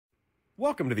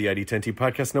Welcome to the ID10T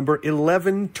podcast number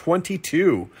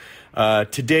 1122.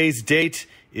 Today's date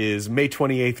is May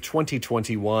 28th,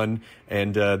 2021,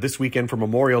 and this weekend for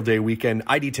Memorial Day weekend,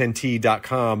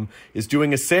 ID10T.com is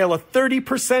doing a sale, a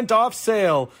 30% off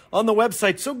sale on the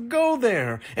website, so go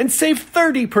there and save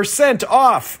 30%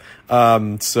 off.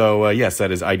 Yes,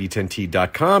 that is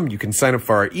ID10T.com. You can sign up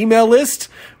for our email list,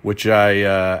 which I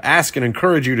ask and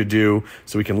encourage you to do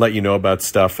so we can let you know about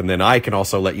stuff, and then I can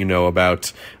also let you know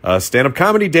about stand-up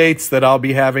comedy dates that I'll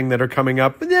be having that are coming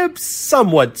up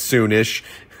somewhat soonish.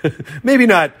 Maybe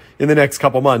not in the next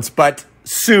couple months, but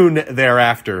soon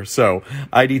thereafter. So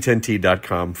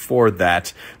ID10T.com for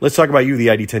that. Let's talk about you, the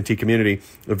ID10T community.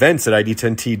 Events at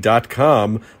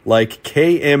ID10T.com, like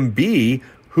KMB,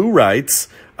 who writes,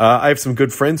 I have some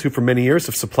good friends who for many years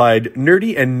have supplied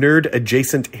nerdy and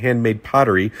nerd-adjacent handmade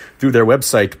pottery through their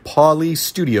website,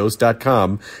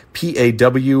 pawleystudios.com,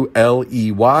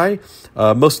 Pawley.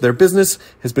 Most of their business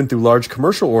has been through large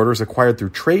commercial orders acquired through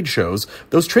trade shows.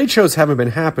 Those trade shows haven't been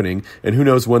happening, and who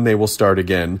knows when they will start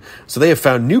again. So they have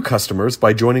found new customers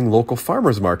by joining local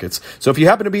farmers markets. So if you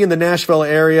happen to be in the Nashville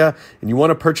area and you want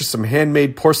to purchase some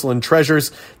handmade porcelain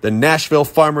treasures, the Nashville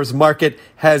Farmers Market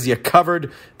has you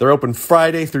covered. They're open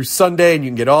Friday through Sunday, and you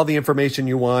can get all the information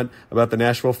you want about the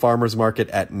Nashville Farmers Market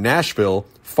at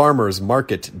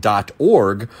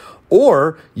nashvillefarmersmarket.org.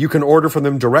 Or you can order from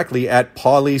them directly at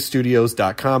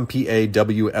pawleystudios.com,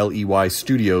 Pawley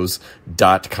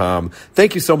studios.com.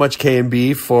 Thank you so much,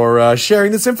 K&B, for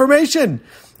sharing this information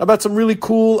about some really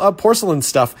cool porcelain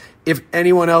stuff. If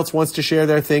anyone else wants to share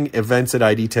their thing, events at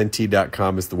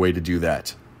ID10T.com is the way to do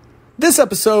that. This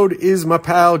episode is my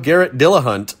pal Garret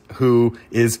Dillahunt, who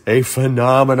is a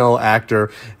phenomenal actor,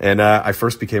 and I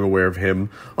first became aware of him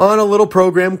on a little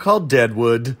program called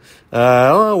Deadwood,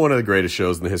 one of the greatest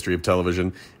shows in the history of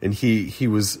television, and he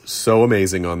was so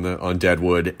amazing on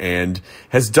Deadwood, and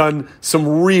has done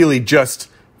some really just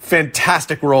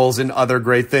fantastic roles in other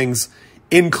great things,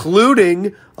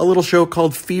 including a little show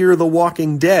called Fear the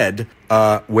Walking Dead,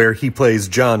 where he plays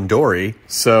John Dory.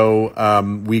 So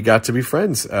we got to be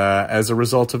friends as a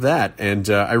result of that. And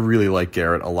I really like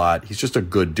Garret a lot. He's just a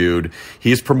good dude.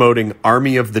 He is promoting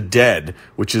Army of the Dead,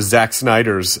 which is Zack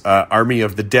Snyder's Army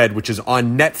of the Dead, which is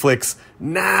on Netflix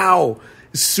now.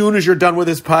 As soon as you're done with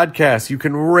this podcast, you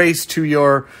can race to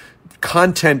your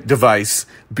content device,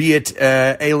 be it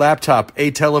a laptop, a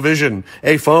television,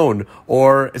 a phone,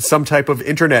 or some type of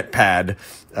internet pad,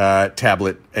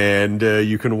 tablet, and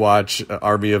you can watch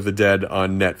Army of the Dead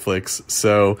on Netflix.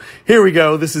 So here we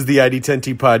go. This is the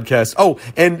ID10T podcast. Oh,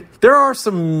 and there are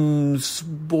some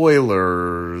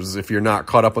spoilers if you're not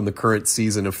caught up on the current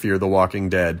season of Fear the Walking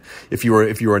Dead. If you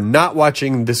are not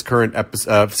watching this current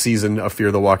season of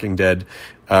Fear the Walking Dead,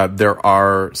 there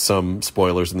are some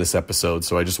spoilers in this episode,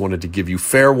 so I just wanted to give you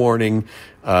fair warning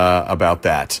about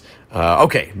that.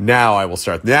 Okay, now I will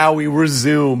start. Now we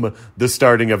resume the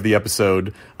starting of the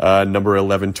episode, number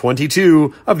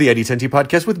 1122 of the ID10T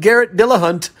podcast with Garret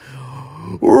Dillahunt.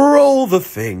 Roll the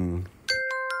thing.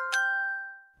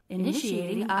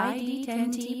 Initiating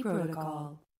ID10T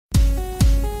protocol.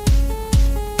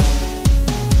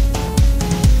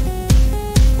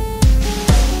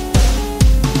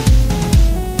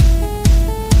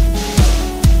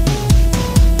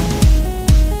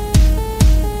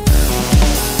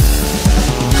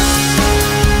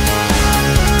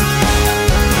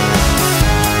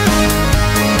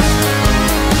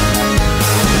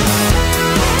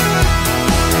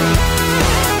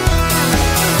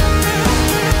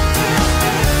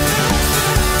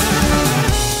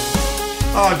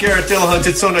 Oh, Garret Dillahunt,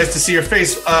 it's so nice to see your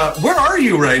face. Where are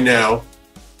you right now?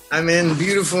 I'm in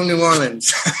beautiful New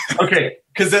Orleans. Okay,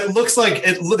 because that looks like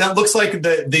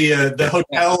the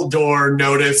hotel door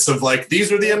notice of like,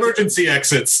 these are the emergency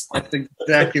exits. That's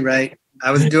exactly right. I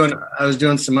was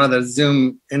doing some other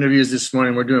Zoom interviews this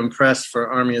morning. We're doing press for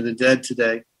Army of the Dead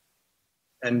today,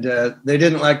 and they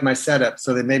didn't like my setup,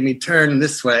 so they made me turn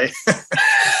this way.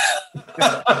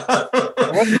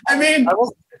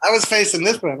 I was facing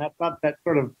this way. I thought that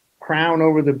sort of crown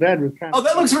over the bed was kind of... Oh,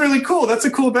 that looks really cool. That's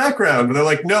a cool background. But they're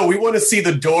like, no, we want to see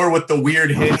the door with the weird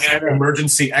hinge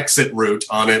emergency exit route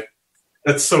on it.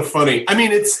 That's so funny. I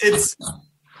mean, it's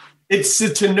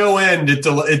to no end.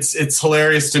 It's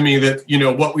hilarious to me that, you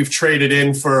know, what we've traded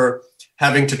in for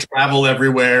having to travel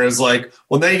everywhere is like,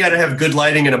 well, now you got to have good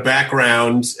lighting and a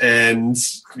background, and,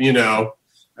 you know.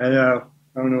 I know.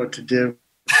 I don't know what to do.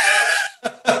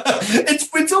 It's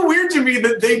so weird to me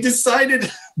that they decided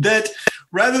that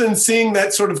rather than seeing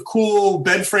that sort of cool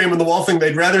bed frame in the wall thing,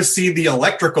 they'd rather see the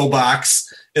electrical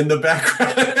box in the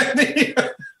background.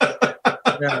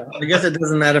 Yeah, I guess it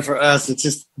doesn't matter for us. It's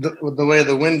just the way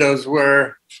the windows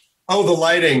were. Oh, the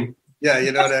lighting. Yeah,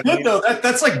 you know what I mean? No,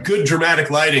 that's like good dramatic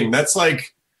lighting. That's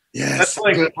like... Yeah, that's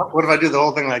like... Good. What if I do the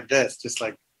whole thing like this? Just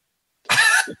like...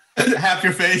 half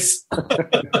your face.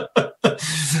 Yeah,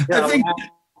 I think...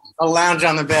 A lounge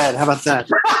on the bed. How about that?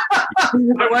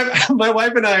 My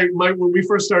wife and I, when we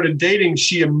first started dating,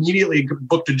 she immediately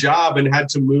booked a job and had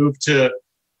to move to,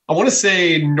 I want to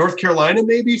say North Carolina,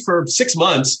 maybe for 6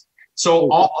 months. So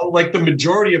like the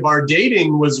majority of our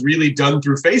dating was really done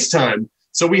through FaceTime.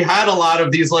 So we had a lot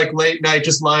of these like late night,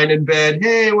 just lying in bed.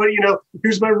 Hey,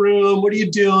 here's my room. What are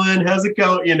you doing? How's it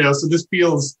going? So this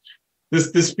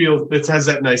has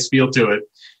that nice feel to it.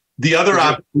 The other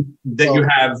option that you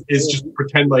have is just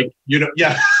pretend like,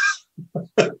 yeah.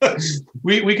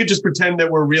 we could just pretend that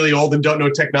we're really old and don't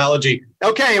know technology.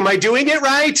 Okay, am I doing it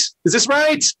right? Is this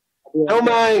right? Oh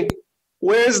my,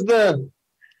 where's the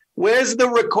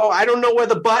record? I don't know where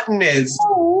the button is.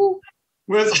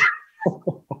 Where's...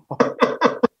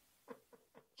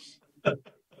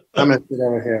 I'm gonna sit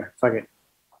over here. Fuck it.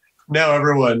 Now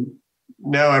everyone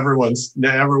knows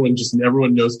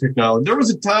technology. There was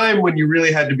a time when you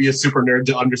really had to be a super nerd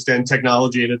to understand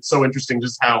technology, and it's so interesting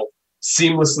just how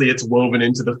seamlessly it's woven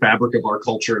into the fabric of our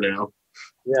culture now.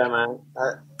 Yeah, man.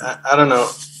 I don't know.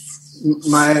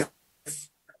 My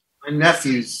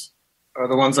nephews are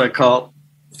the ones I call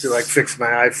to like fix my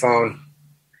iPhone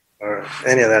or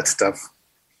any of that stuff.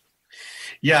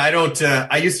 Yeah, I don't.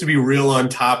 I used to be real on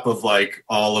top of like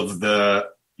all of the,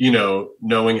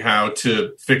 knowing how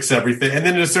to fix everything. And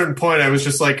then at a certain point, I was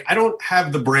just like, I don't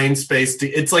have the brain space to.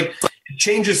 It's like it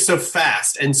changes so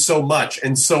fast and so much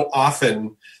and so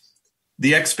often.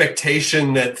 The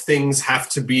expectation that things have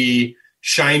to be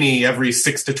shiny every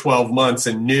 6 to 12 months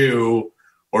and new,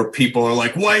 or people are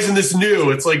like, why isn't this new?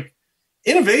 It's like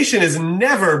innovation has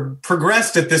never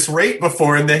progressed at this rate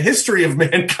before in the history of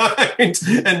mankind.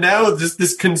 And now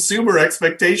this consumer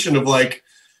expectation of like,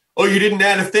 oh, you didn't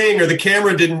add a thing, or the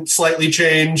camera didn't slightly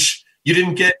change. You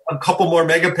didn't get a couple more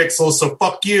megapixels, so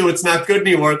fuck you. It's not good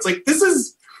anymore. It's like, this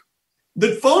is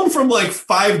the phone from like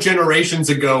 5 generations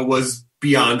ago was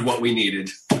beyond what we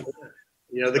needed.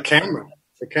 The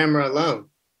camera alone.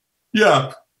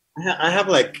 Yeah. I have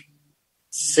like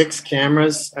 6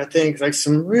 cameras, I think, like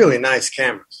some really nice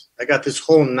cameras. I got this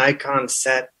whole Nikon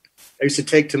set I used to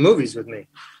take to movies with me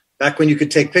back when you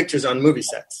could take pictures on movie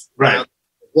sets. Right.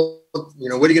 What are you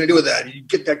going to do with that? You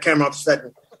get that camera off set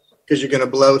because you're going to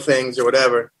blow things or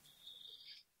whatever.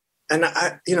 And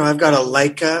I've got a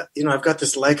Leica, I've got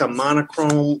this Leica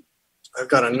monochrome. I've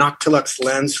got a Noctilux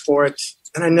lens for it,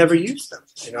 and I never use them.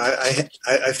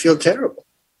 I feel terrible.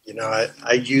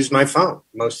 I use my phone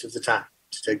most of the time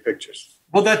to take pictures.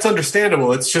 Well, that's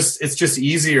understandable. It's just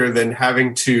easier than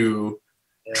having to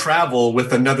travel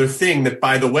with another thing that,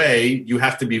 by the way, you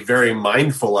have to be very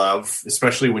mindful of,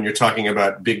 especially when you're talking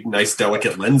about big, nice,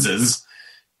 delicate lenses.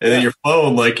 And then your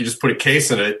phone, like you just put a case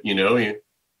in it, you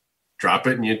drop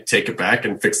it and you take it back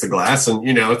and fix the glass. And,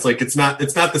 it's like, it's not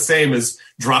the same as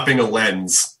dropping a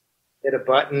lens. Hit a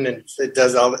button and it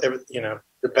does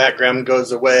the background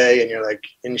goes away and you're like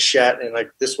in chat and like,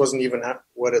 this wasn't even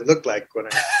what it looked like when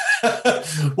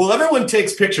I... Well, everyone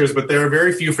takes pictures, but there are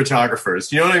very few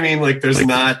photographers. You know what I mean? Like there's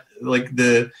not like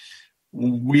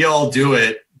we all do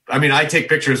it. I mean, I take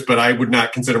pictures, but I would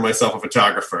not consider myself a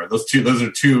photographer. Those are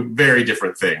two very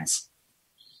different things.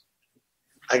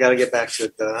 I got to get back to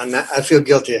it though. I feel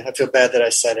guilty. I feel bad that I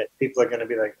said it. People are going to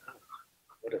be like, oh,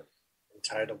 what an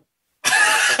entitled.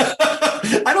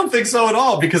 I don't think so at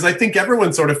all, because I think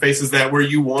everyone sort of faces that where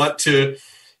you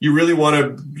really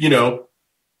want to,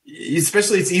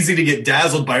 especially it's easy to get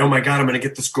dazzled by, oh my God, I'm going to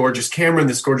get this gorgeous camera and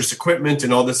this gorgeous equipment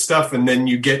and all this stuff. And then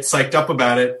you get psyched up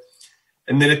about it.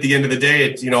 And then at the end of the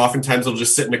day, oftentimes it'll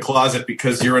just sit in a closet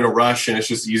because you're in a rush and it's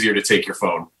just easier to take your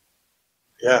phone.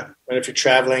 Yeah. And if you're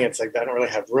traveling, it's like, I don't really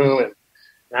have room. And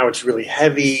now it's really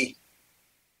heavy.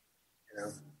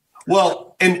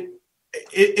 Well, and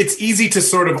it's easy to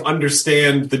sort of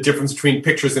understand the difference between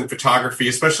pictures and photography,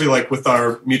 especially like with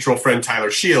our mutual friend, Tyler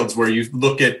Shields, where you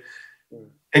look at,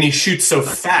 and he shoots so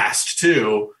fast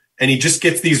too. And he just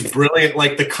gets these brilliant,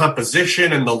 like the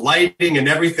composition and the lighting and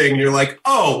everything. And you're like,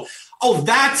 oh,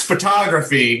 that's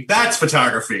photography. That's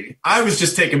photography. I was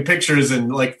just taking pictures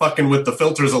and like fucking with the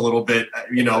filters a little bit,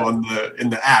 in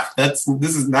the app.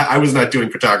 I was not doing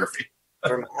photography.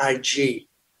 From IG.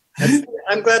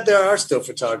 I'm glad there are still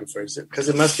photographers, because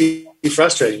it must be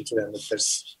frustrating to them.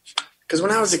 Because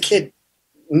when I was a kid,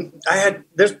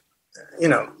 there's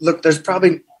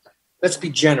probably, let's be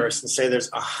generous and say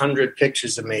there's 100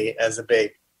 pictures of me as a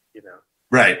baby,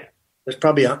 Right. There's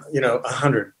probably,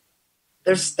 100.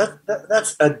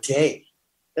 that's a day.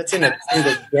 That's in a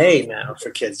single day now for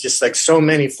kids. Just like so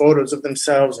many photos of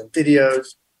themselves and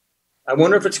videos. I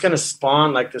wonder if it's going to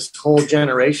spawn like this whole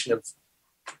generation of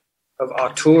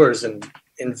auteurs and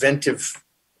inventive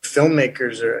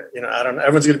filmmakers, or I don't know.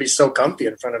 Everyone's going to be so comfy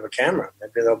in front of a camera.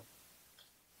 Maybe they'll.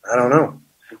 I don't know.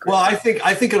 Well, I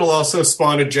think it'll also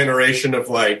spawn a generation of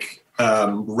like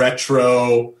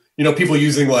retro. People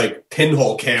using like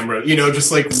pinhole camera.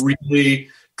 Just like really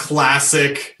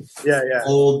classic,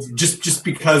 old. Just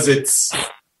because it's,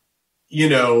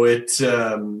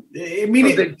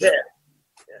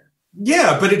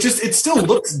 Yeah, but it still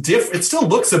looks different. It still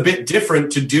looks a bit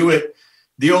different to do it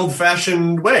the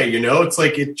old-fashioned way. It's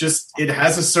like it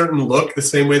has a certain look, the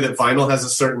same way that vinyl has a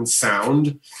certain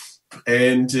sound,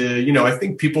 and I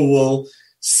think people will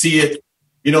see it.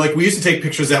 Like we used to take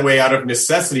pictures that way out of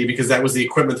necessity because that was the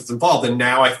equipment that's involved, and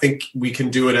now I think we can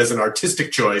do it as an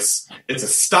artistic choice. It's a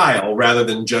style rather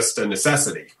than just a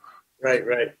necessity. Right.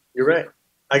 You're right.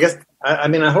 I guess. I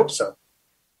mean, I hope so.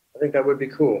 I think that would be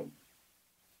cool.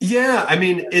 Yeah, I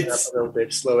mean, it's a little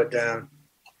bit, slow it down.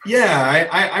 Yeah,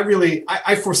 I really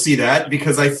foresee that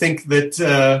because I think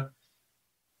that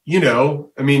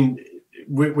I mean,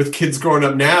 with kids growing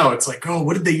up now, it's like, oh,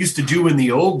 what did they used to do in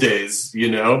the old days,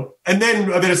 And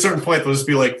then at a certain point, they'll just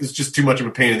be like, it's just too much of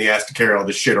a pain in the ass to carry all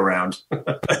this shit around.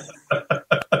 Let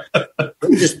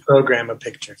me just program a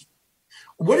picture.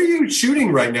 What are you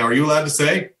shooting right now? Are you allowed to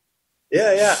say?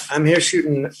 Yeah. I'm here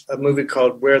shooting a movie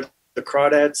called Where the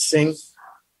Crawdads Sing.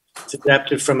 It's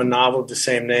adapted from a novel of the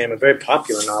same name, a very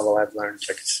popular novel, I've learned.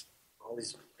 Like it's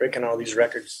breaking all these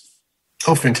records.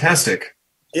 Oh, fantastic.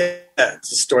 Yeah, it's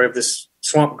the story of this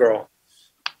swamp girl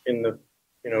in the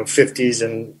 50s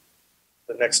and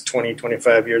the next 20,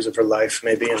 25 years of her life,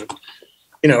 maybe. And,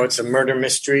 it's a murder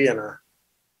mystery and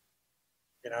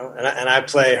and I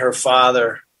play her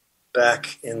father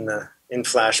back in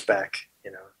flashback,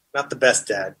 not the best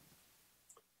dad.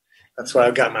 That's why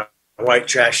I've got my white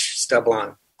trash stubble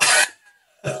on.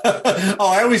 Oh,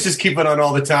 I always just keep it on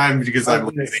all the time because I'm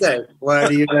going to say, why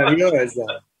do you have yours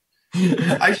on?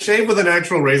 I shave with an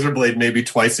actual razor blade maybe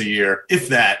twice a year, if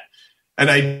that.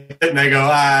 And I go,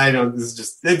 I don't. This is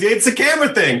just it's a camera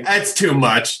thing. That's too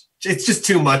much. It's just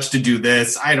too much to do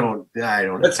this. I don't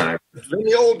have time. In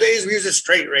the old days, we used a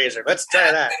straight razor. Let's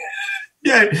try that.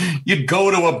 Yeah, you'd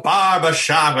go to a barber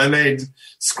shop and they'd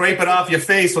scrape it off your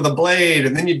face with a blade,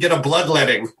 and then you'd get a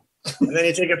bloodletting. And then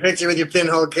you take a picture with your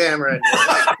pinhole camera.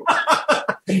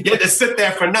 You had to sit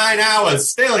there for 9 hours.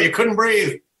 Still, you couldn't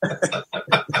breathe.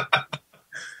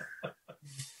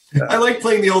 I like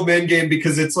playing the old man game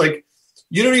because it's like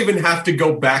you don't even have to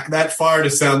go back that far to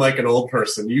sound like an old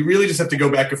person. You really just have to go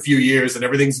back a few years, and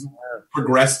everything's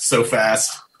progressed so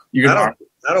fast. I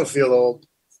don't feel old,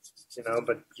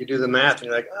 but you do the math, and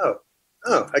you're like, oh,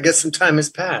 I guess some time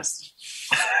has passed.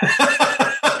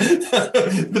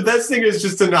 The best thing is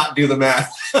just to not do the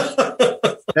math.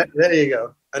 There you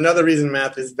go. Another reason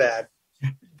math is bad.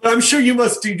 But I'm sure you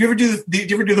must. Do you ever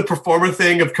do the performer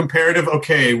thing of comparative?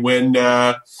 Okay, when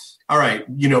all right,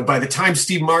 by the time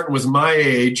Steve Martin was my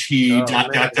age, he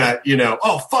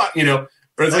oh fuck, or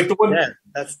it's like the one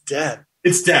that's death.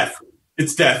 It's death.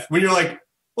 It's death. When you're like,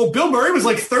 well, Bill Murray was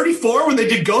like 34 when they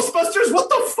did Ghostbusters. What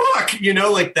the fuck?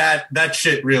 Like that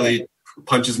shit really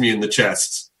punches me in the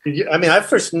chest. I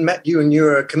first met you and you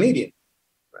were a comedian.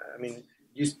 I mean,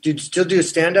 did you still do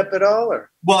stand-up at all? Or?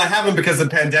 Well, I haven't because of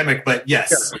the pandemic, but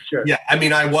yes. Sure. Yeah, I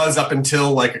mean, I was up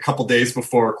until like a couple days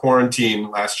before quarantine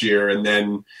last year, and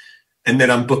then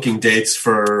I'm booking dates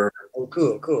for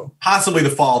cool. Possibly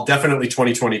the fall, definitely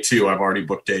 2022. I've already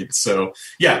booked dates. So,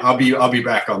 yeah, I'll be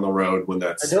back on the road when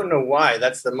that's... I don't know why.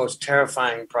 That's the most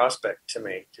terrifying prospect to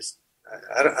me. Just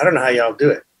I don't know how y'all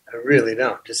do it. I really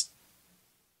don't. Just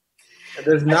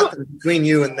there's nothing between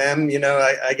you and them,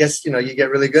 I guess, you get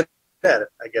really good at it,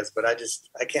 I guess, but I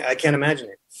can't imagine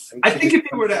it. I think if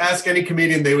you were to ask any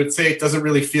comedian, they would say it doesn't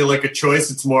really feel like a choice.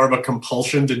 It's more of a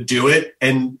compulsion to do it.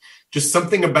 And just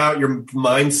something about your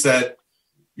mindset.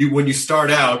 When you start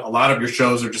out, a lot of your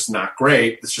shows are just not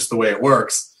great. It's just the way it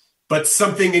works. But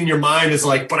something in your mind is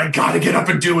like, but I got to get up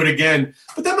and do it again.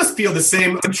 But that must feel the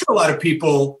same. I'm sure a lot of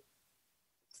people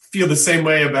feel the same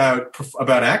way about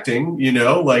acting,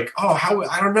 like, oh,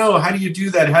 I don't know. How do you do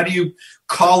that? How do you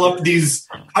call up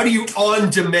how do you on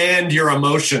demand your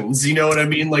emotions? You know what I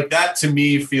mean? Like that to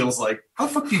me feels like, how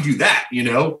the fuck do you do that?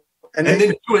 And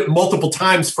then do it multiple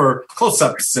times for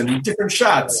close-ups and different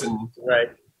shots. And right.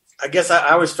 I guess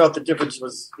I always felt the difference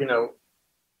was,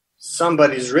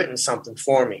 somebody's written something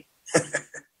for me.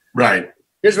 Right.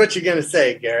 Here's what you're going to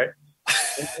say, Garrett.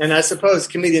 And I suppose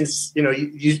comedians, you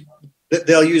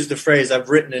they'll use the phrase, I've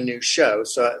written a new show.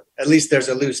 So at least there's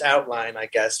a loose outline, I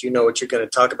guess. You know what you're going to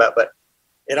talk about. But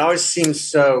it always seems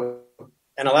so,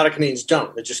 and a lot of comedians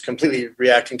don't. They're just completely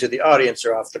reacting to the audience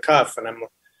or off the cuff.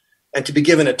 And to be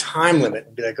given a time limit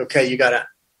and be like, okay, you got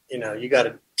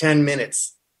 10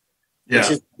 minutes,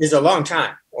 which is a long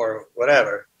time or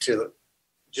whatever, to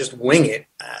just wing it.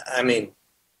 I mean,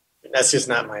 that's just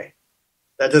not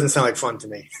that doesn't sound like fun to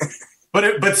me.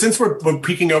 But since we're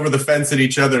peeking over the fence at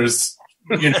each other's,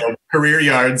 career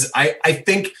yards, I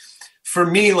think for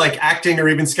me, like acting or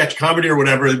even sketch comedy or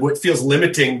whatever, what feels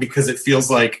limiting because it feels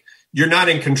like you're not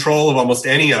in control of almost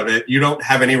any of it. You don't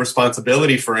have any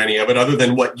responsibility for any of it other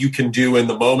than what you can do in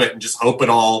the moment and just hope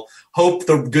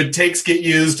the good takes get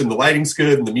used and the lighting's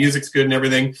good and the music's good and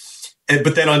everything.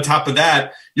 But then on top of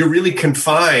that, you're really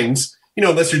confined,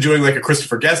 unless you're doing like a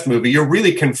Christopher Guest movie, you're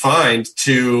really confined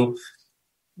to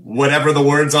whatever the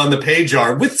words on the page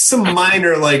are, with some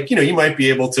minor, you might be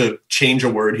able to change a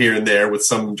word here and there with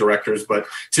some directors. But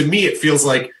to me, it feels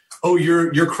like, oh,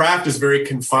 your craft is very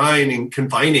confining.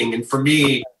 And for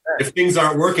me, if things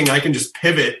aren't working, I can just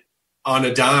pivot on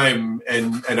a dime.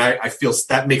 And I feel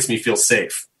that makes me feel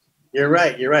safe. You're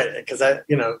right. Because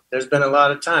there's been a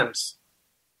lot of times,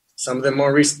 some of them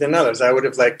more recent than others, I would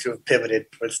have liked to have pivoted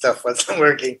when stuff wasn't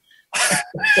working.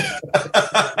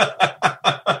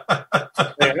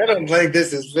 I don't think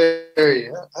this is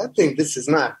I think this is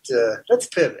not, let's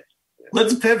pivot.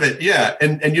 Let's pivot, yeah.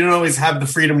 And you don't always have the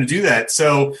freedom to do that.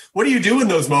 So what do you do in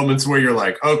those moments where you're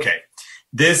like, okay,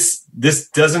 this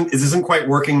isn't quite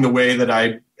working the way that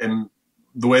I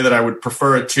would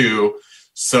prefer it to.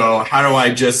 So how do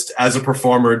I just, as a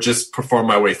performer, just perform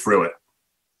my way through it?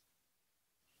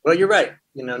 Well, you're right.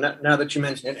 Now that you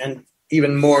mention it, and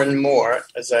even more and more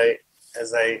as I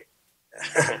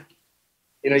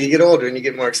you get older and you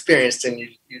get more experienced, and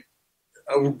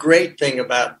a great thing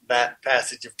about that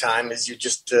passage of time is you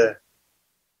just you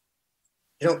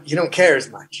don't care as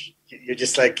much. You're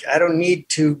just like, I don't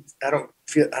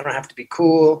have to be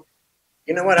cool.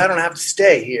 You know what? I don't have to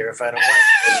stay here if I don't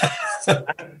want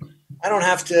to. I don't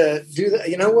have to do that.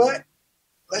 You know what?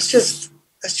 Let's just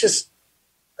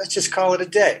call it a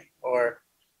day.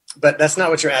 But that's not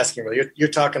what you're asking, really. You're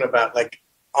talking about like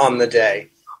on the day.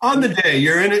 On the day,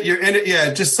 you're in it.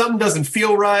 Yeah, just something doesn't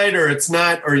feel right, or it's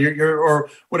not, or or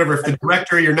whatever. If the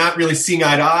director, you're not really seeing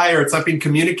eye to eye, or it's not being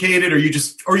communicated, or you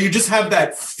just have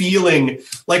that feeling,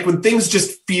 like when things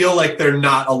just feel like they're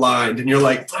not aligned, and you're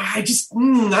like, I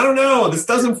don't know, this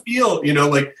doesn't feel,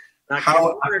 like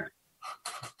how.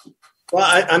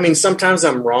 Well, I mean, sometimes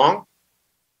I'm wrong.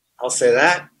 I'll say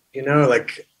that,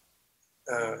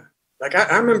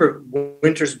 I remember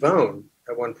Winter's Bone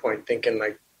at one point thinking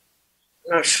like,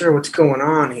 I'm not sure what's going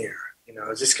on here.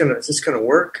 Is this gonna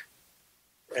work?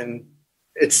 And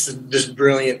it's this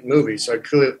brilliant movie, so I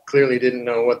clearly didn't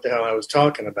know what the hell I was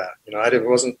talking about. I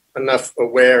wasn't enough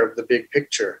aware of the big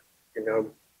picture.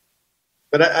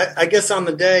 But I guess on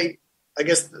the day, I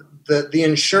guess the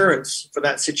insurance for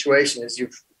that situation is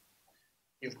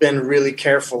you've been really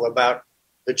careful about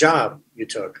the job you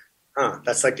took.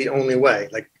 That's like the only way.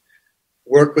 Like,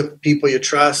 work with people you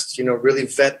trust. Really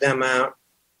vet them out.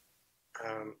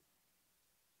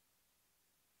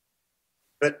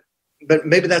 But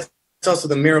maybe that's also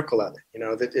the miracle of it,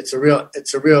 that it's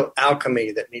a real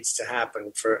alchemy that needs to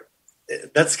happen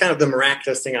that's kind of the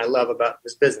miraculous thing I love about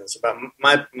this business, about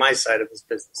my side of this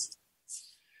business.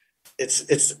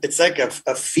 It's like a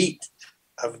feat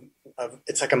of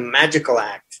it's like a magical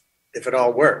act if it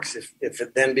all works, if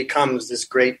it then becomes this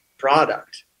great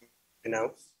product.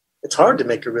 It's hard to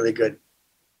make a really good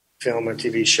film or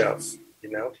TV show,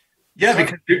 Yeah,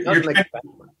 because you're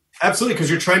absolutely, because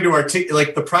you're trying to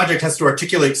articulate, the project has to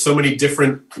articulate so many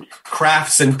different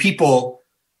crafts and people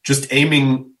just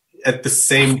aiming at the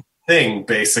same thing,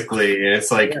 basically. And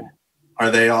it's like,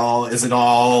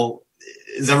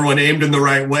 is everyone aimed in the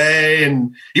right way?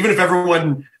 And even if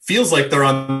everyone feels like they're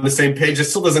on the same page, it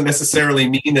still doesn't necessarily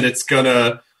mean that it's going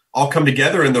to all come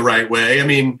together in the right way. I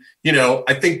mean,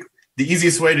 I think the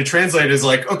easiest way to translate it is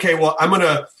like, okay, well, I want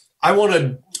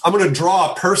to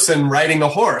draw a person riding a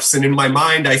horse. And in my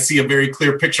mind, I see a very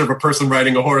clear picture of a person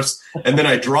riding a horse. And then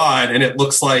I draw it and it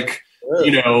looks like,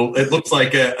 it looks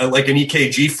like like an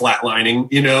EKG flatlining,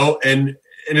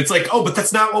 and it's like, oh, but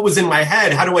that's not what was in my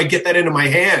head. How do I get that into my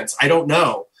hands? I don't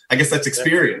know. I guess that's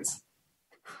experience.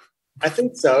 I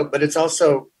think so. But it's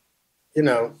also,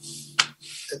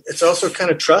 it's also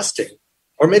kind of trusting,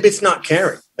 or maybe it's not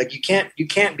caring. Like you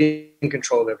can't be in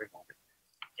control of every moment,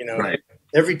 Right.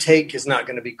 Every take is not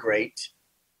going to be great.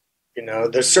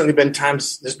 There's certainly been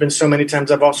times, there's been so many times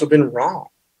I've also been wrong,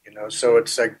 so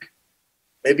it's like,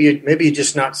 maybe you're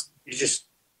just not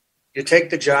you take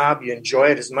the job, you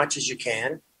enjoy it as much as you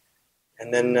can,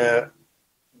 and then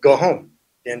go home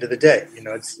at the end of the day. You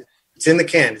know, it's in the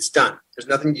can, it's done. There's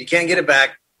nothing, you can't get it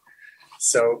back.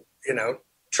 So, you know,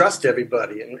 trust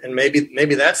everybody, and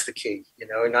maybe that's the key, you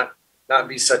know, and not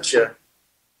be such a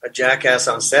jackass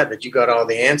on set that you got all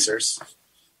the answers,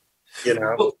 you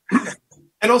know.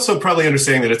 And also probably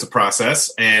understanding that it's a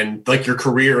process, and like your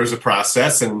career is a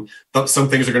process, and some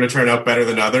things are going to turn out better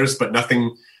than others, but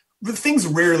things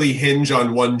rarely hinge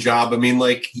on one job. I mean,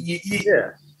 like,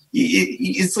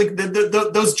 it's like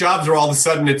those jobs are all of a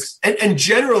sudden and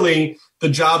generally the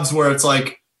jobs where it's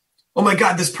like, oh my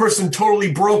God, this person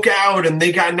totally broke out and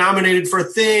they got nominated for a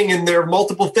thing, and there are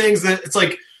multiple things that it's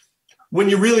like, when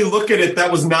you really look at it,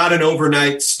 that was not an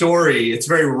overnight story. It's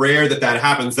very rare that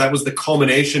happens. That was the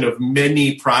culmination of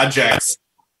many projects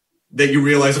that you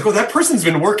realize, like, oh, that person's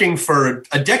been working for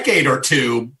a decade or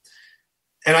two,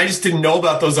 and I just didn't know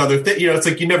about those other things. You know, it's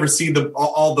like you never see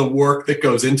all the work that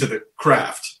goes into the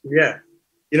craft. Yeah.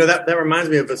 You know, that reminds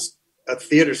me of a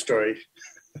theater story.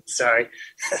 Sorry.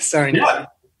 Yeah.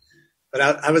 But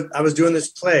I was doing this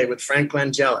play with Frank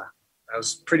Langella. I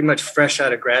was pretty much fresh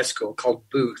out of grad school, called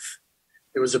Booth.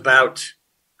 It was about,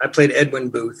 I played Edwin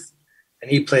Booth, and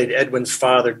he played Edwin's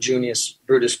father, Junius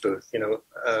Brutus Booth. You know,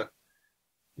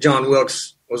 John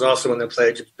Wilkes was also in the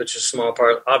play, but just a small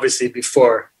part, obviously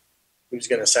before he was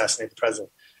going to assassinate the president.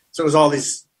 So it was all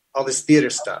this theater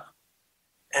stuff.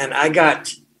 And I got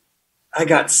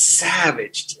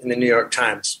savaged in the New York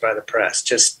Times by the press,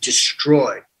 just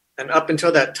destroyed. And up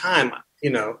until that time, you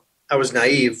know, I was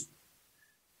naive,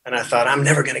 and I thought, I'm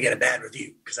never going to get a bad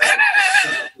review, because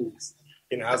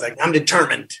you know, I was like, I'm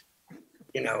determined,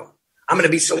 you know, I'm going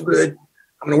to be so good.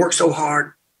 I'm going to work so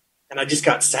hard. And I just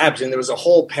got savaged. And there was a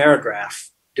whole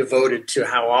paragraph devoted to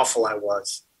how awful I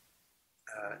was.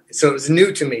 So it was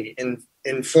new to me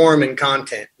in form and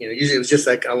content. You know, usually it was just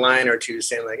like a line or two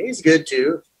saying like, he's good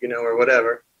too, you know, or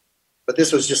whatever. But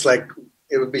this was just like,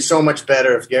 it would be so much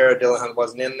better if Garret Dillahunt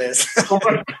wasn't in this. It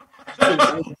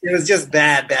was just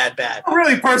bad.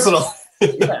 Really personal.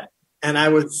 Yeah. And I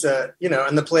was, you know,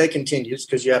 and the play continues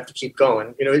because you have to keep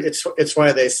going. You know, it's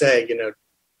why they say, you know,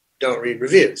 don't read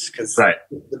reviews, because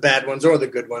the bad ones or the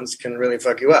good ones can really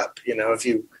fuck you up. You know, if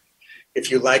you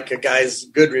like a guy's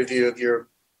good review of your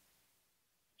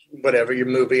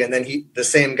movie, and then the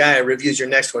same guy reviews your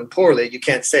next one poorly, you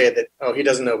can't say that, oh, he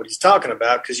doesn't know what he's talking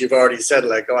about, because you've already said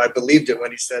like, oh, I believed it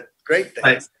when he said great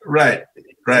things. Right.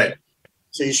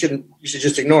 So you should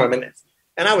just ignore him.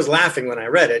 And I was laughing when I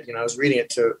read it. You know, I was reading it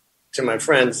to my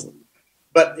friends,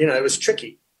 but you know, it was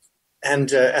tricky.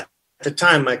 And at the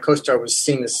time, my co-star was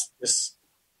seeing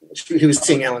he was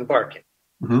seeing Alan Barkin,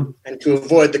 and to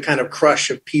avoid the kind of crush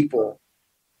of people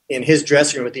in his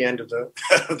dressing room at the end of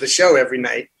the show every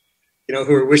night, you know,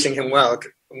 who were wishing him well.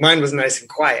 Mine was nice and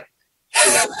quiet.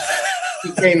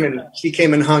 You know, she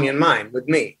came and hung in mine with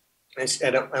me.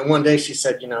 And one day she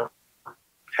said, you know,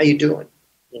 how you doing?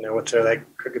 You know, with her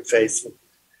like crooked face.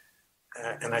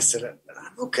 And I said,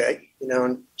 I'm okay. You know,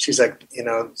 and she's like, you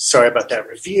know, sorry about that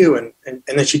review. And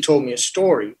then she told me a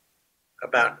story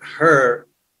about her.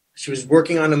 She was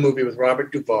working on a movie with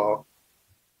Robert Duvall,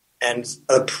 and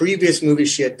a previous movie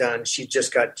she had done, she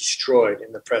just got destroyed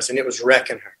in the press, and it was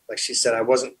wrecking her. Like she said, I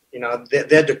wasn't, you know,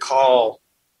 they had to call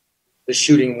the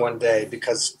shooting one day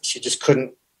because she just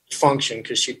couldn't function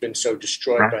because she'd been so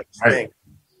destroyed by this thing.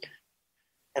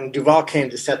 And Duvall came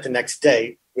to set the next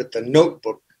day with the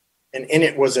notebook, and in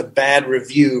it was a bad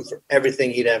review for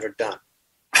everything he'd ever done.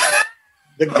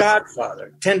 The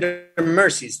Godfather, Tender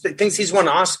Mercies, things he's won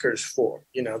Oscars for,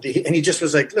 you know, and he just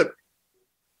was like, look,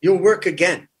 you'll work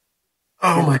again.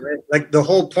 Oh my! Like the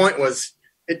whole point was,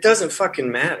 it doesn't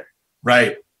fucking matter.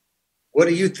 Right. What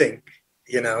do you think?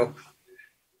 You know,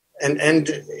 and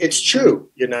it's true.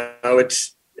 You know,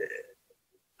 it's.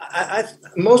 I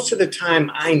most of the time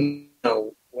I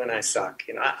know when I suck.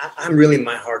 You know, I'm really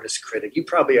my hardest critic. You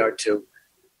probably are too.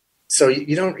 So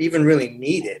you don't even really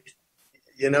need it.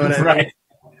 You know what I mean? Right.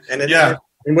 And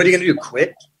and what are you going to do?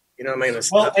 Quit? You know what I mean?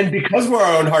 Well, and because we're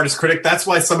our own hardest critic, that's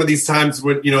why some of these times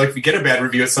when, you know, if we get a bad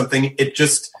review of something, it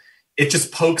just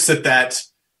pokes at that.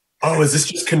 Oh, is this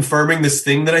just confirming this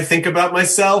thing that I think about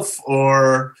myself?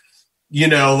 Or, you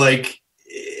know, like,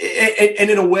 and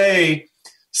in a way,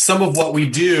 some of what we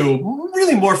do,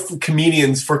 really more for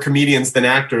comedians than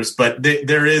actors, but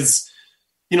there is,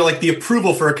 you know, like the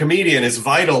approval for a comedian is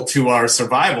vital to our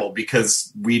survival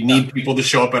because we need people to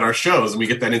show up at our shows and we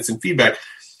get that instant feedback.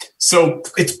 So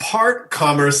it's part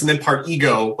commerce and then part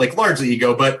ego, like largely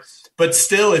ego, but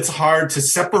still it's hard to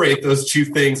separate those two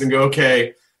things and go,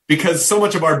 okay, because so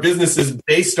much of our business is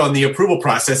based on the approval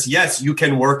process. Yes, you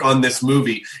can work on this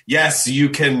movie. Yes, you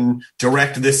can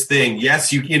direct this thing.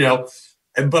 Yes, you know,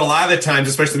 but a lot of the times,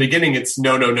 especially in the beginning, it's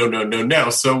no.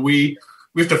 So we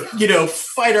have to, you know,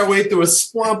 fight our way through a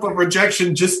swamp of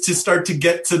rejection just to start to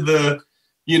get to the,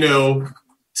 you know,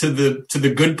 to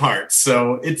the good parts.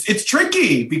 So it's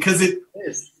tricky because it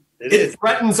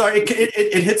threatens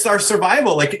it hits our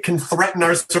survival. Like it can threaten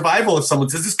our survival if someone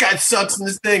says this guy sucks in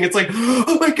this thing. It's like,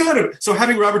 oh my God. So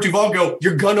having Robert Duvall go,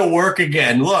 you're gonna work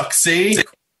again. Look, see?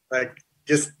 Like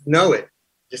just know it.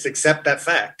 Just accept that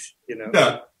fact. You know.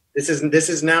 Yeah. This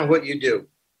is now what you do.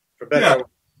 For better or worse.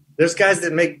 There's guys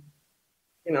that make,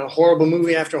 you know, horrible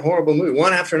movie after horrible movie,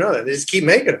 one after another. They just keep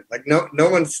making them. Like no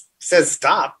one says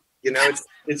stop. You know,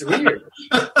 it's weird.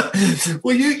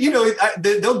 Well, you know,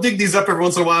 they'll dig these up every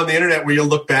once in a while on the internet where you'll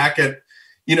look back at,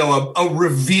 you know, a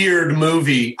revered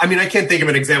movie. I mean, I can't think of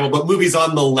an example, but movies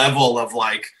on the level of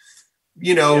like,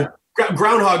 you know,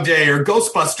 Groundhog Day or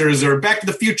Ghostbusters or Back to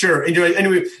the Future,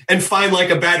 and find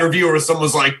like a bad review or someone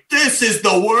was like, this is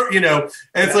the worst, you know,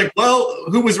 and it's like, well,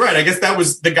 who was right? I guess that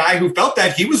was the guy who felt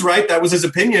that. He was right. That was his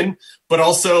opinion. But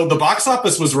also the box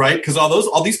office was right because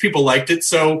all these people liked it.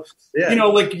 So, you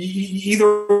know, like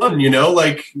either one, you know,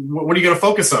 like what are you going to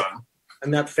focus on?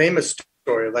 And that famous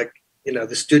story, like, you know,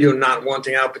 the studio not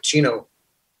wanting Al Pacino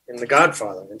in The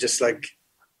Godfather and just like,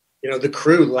 you know, the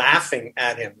crew laughing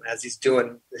at him as he's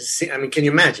doing this scene. I mean, can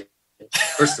you imagine?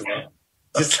 First of all,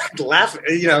 just like laughing,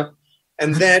 you know,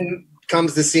 and then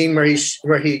comes the scene where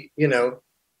he, you know,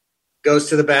 goes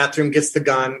to the bathroom, gets the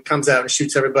gun, comes out and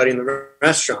shoots everybody in the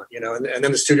restaurant, you know, and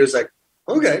then the studio's like,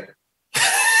 okay,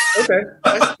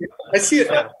 I see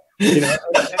it now, you know.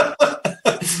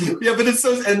 Yeah, but it's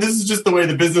so, and this is just the way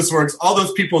the business works. All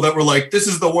those people that were like, this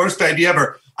is the worst idea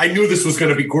ever. I knew this was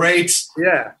going to be great.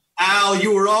 Yeah. Al,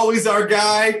 you were always our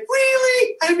guy.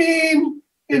 Really? I mean,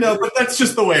 you know, but that's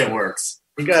just the way it works.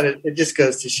 It just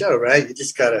goes to show, right?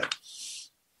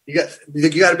 You got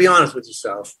to be honest with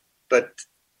yourself, but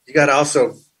you got to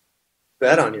also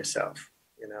bet on yourself,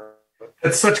 you know.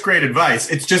 That's such great advice.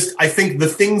 It's just, I think the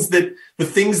things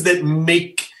that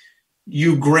make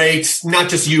you great, not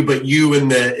just you, but you in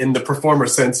the performer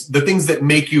sense, the things that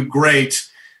make you great,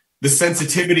 the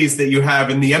sensitivities that you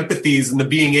have and the empathies and the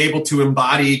being able to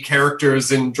embody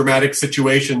characters in dramatic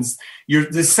situations,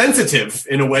 you're sensitive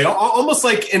in a way, almost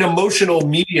like an emotional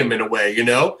medium in a way, you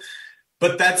know,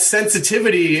 but that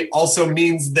sensitivity also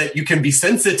means that you can be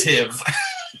sensitive.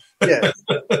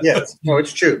 Yes. No,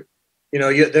 it's true. You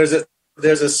know,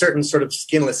 there's a certain sort of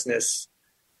skinlessness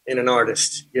in an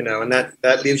artist, you know, and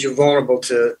that leaves you vulnerable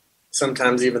to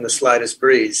sometimes even the slightest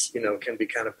breeze, you know, can be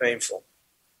kind of painful.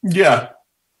 Yeah.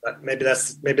 But maybe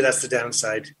that's the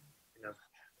downside, you know.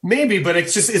 Maybe, but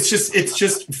it's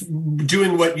just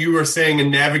doing what you were saying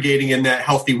and navigating in that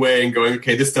healthy way and going,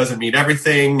 okay, this doesn't mean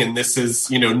everything, and this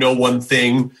is, you know, no one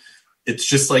thing. It's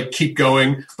just like keep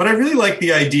going. But I really like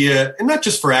the idea, and not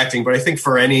just for acting, but I think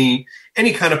for any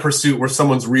kind of pursuit where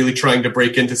someone's really trying to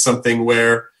break into something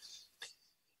where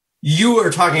you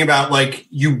are talking about like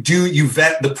you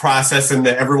vet the process and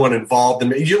everyone involved,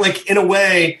 and you're like in a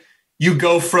way. You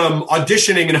go from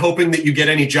auditioning and hoping that you get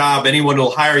any job, anyone will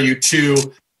hire you,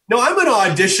 to, no, I'm going to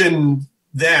audition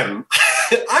them.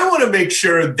 I want to make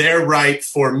sure they're right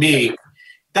for me.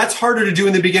 That's harder to do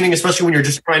in the beginning, especially when you're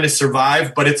just trying to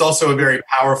survive, but it's also a very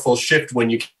powerful shift when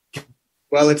you can.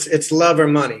 Well, it's love or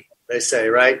money, they say,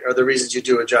 right? Or the reasons you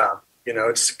do a job. You know,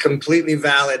 it's a completely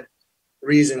valid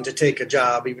reason to take a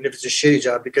job, even if it's a shitty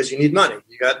job, because you need money.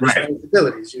 You got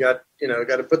responsibilities. You got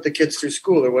to put the kids through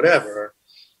school or whatever. Or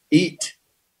eat,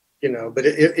 you know, but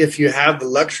if you have the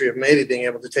luxury of maybe being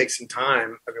able to take some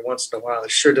time every once in a while,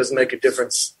 it sure does make a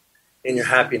difference in your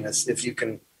happiness if you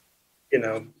can, you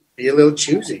know, be a little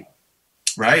choosy.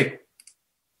 Right.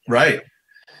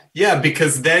 Yeah,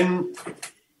 because then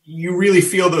you really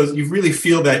feel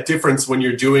that difference when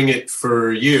you're doing it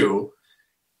for you.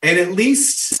 And at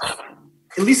least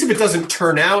if it doesn't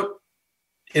turn out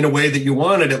in a way that you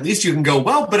wanted, at least you can go,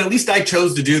 well, but at least I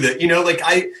chose to do that. You know, like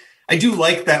I do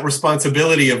like that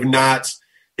responsibility of not,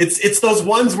 it's those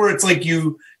ones where it's like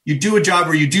you do a job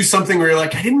or you do something where you're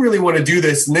like, I didn't really want to do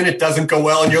this. And then it doesn't go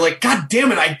well. And you're like, God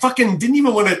damn it. I fucking didn't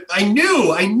even want to, I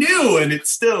knew. And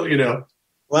it's still, you know.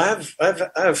 Well, I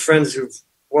have friends who've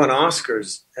won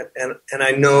Oscars and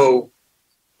I know,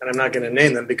 and I'm not going to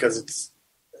name them because it's,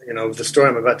 you know, the story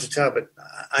I'm about to tell, but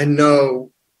I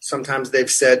know sometimes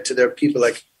they've said to their people,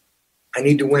 like, I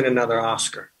need to win another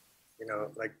Oscar, you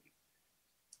know, like,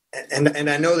 and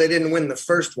I know they didn't win the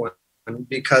first one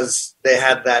because they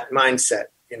had that mindset,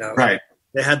 you know. Right.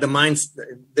 They had the mindset.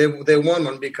 They won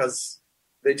one because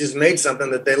they just made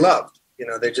something that they loved. You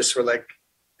know, they just were like,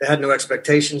 they had no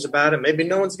expectations about it. Maybe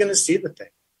no one's going to see the thing.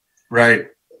 Right.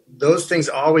 Those things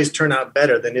always turn out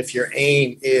better than if your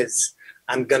aim is,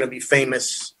 I'm going to be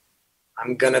famous,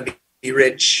 I'm going to be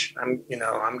rich, I'm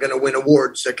going to win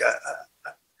awards. Like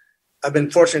I've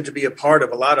been fortunate to be a part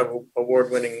of a lot of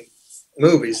award-winning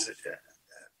movies,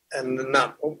 and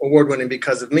not award-winning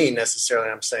because of me necessarily,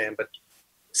 I'm saying, but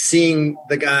seeing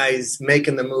the guys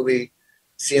making the movie,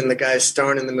 seeing the guys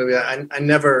starring in the movie,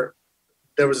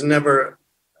 there was never,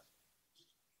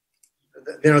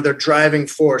 their driving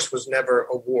force was never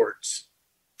awards.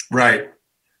 Right.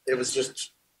 It was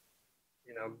just,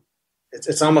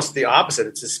 it's almost the opposite.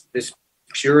 It's this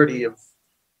purity of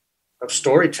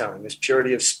storytelling, this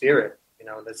purity of spirit.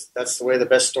 That's the way the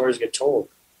best stories get told.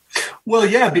 Well,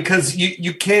 yeah, because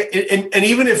you can't, and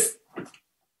even if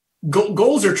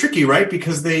goals are tricky, right?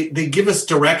 Because they give us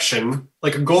direction.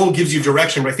 Like a goal gives you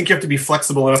direction, but I think you have to be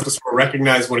flexible enough to sort of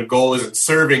recognize when a goal isn't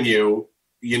serving you,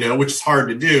 which is hard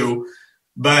to do.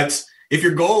 But if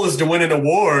your goal is to win an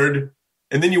award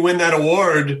and then you win that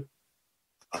award,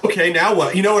 okay, now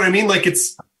what? You know what I mean? Like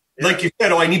it's like you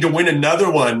said, I need to win another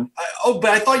one. But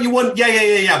I thought you won.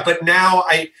 Yeah. But now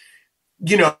I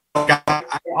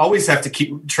always have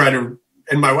to try to,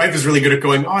 and my wife is really good at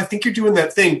going, I think you're doing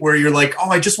that thing where you're like,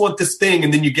 I just want this thing.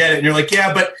 And then you get it. And you're like,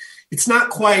 yeah, but it's not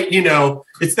quite,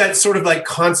 it's that sort of like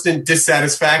constant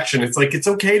dissatisfaction. It's like, it's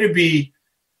okay to be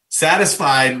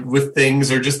satisfied with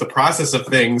things or just the process of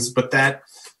things. But that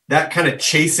kind of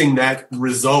chasing that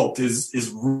result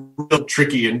is real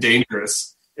tricky and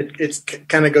dangerous. It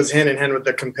kind of goes hand in hand with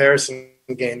the comparison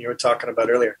game you were talking about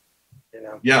earlier.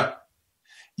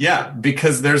 Yeah,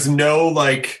 because there's no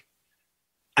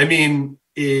if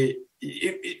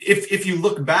you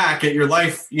look back at your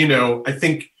life, I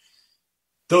think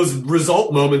those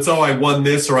result moments, I won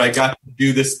this or I got to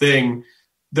do this thing,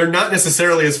 they're not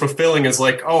necessarily as fulfilling as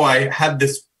like, I had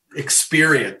this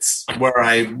experience where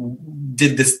I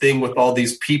did this thing with all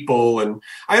these people. And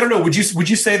I don't know, would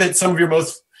you say that some of your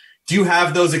do you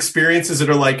have those experiences that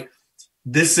are like,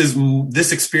 this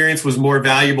experience was more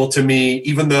valuable to me,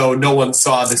 even though no one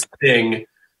saw this thing,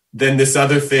 than this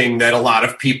other thing that a lot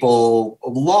of people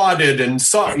lauded and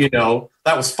saw,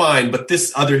 that was fine. But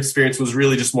this other experience was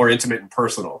really just more intimate and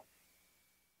personal.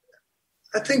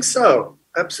 I think so.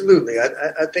 Absolutely.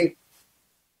 I think,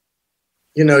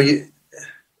 it's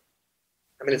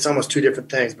almost two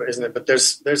different things, but isn't it? But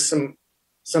there's some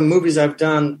movies I've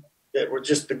done that were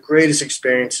just the greatest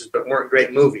experiences, but weren't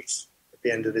great movies at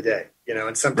the end of the day,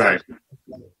 and sometimes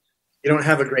you don't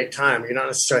have a great time. You're not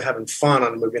necessarily having fun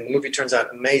on a movie, and the movie turns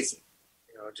out amazing.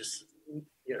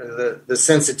 The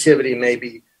sensitivity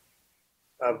maybe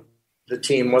of the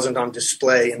team wasn't on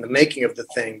display in the making of the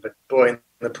thing, but boy, in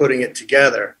the putting it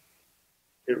together,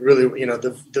 it really,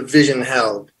 the vision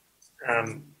held.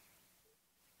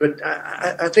 But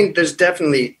I think there's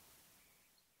definitely,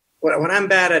 what I'm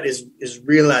bad at is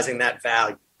realizing that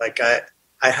value. Like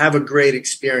I have a great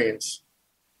experience,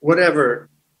 whatever,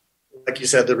 like you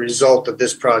said, the result of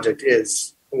this project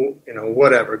is,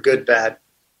 whatever, good, bad,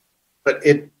 but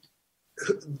the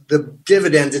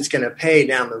dividends it's going to pay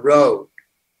down the road,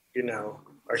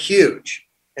 are huge.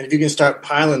 And if you can start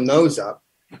piling those up,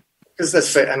 because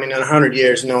that's fair. In 100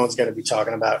 years, no one's going to be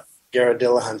talking about Garret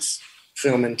Dillahunt's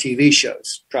film and TV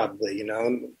shows, probably,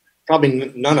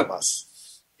 probably none of us.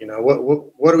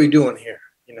 What are we doing here?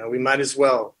 We might as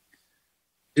well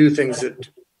do things that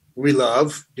we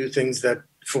love, do things that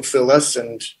fulfill us,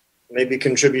 and maybe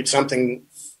contribute something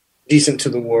decent to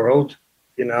the world.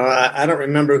 I don't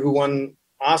remember who won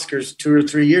Oscars 2 or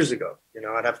 3 years ago.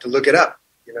 I'd have to look it up.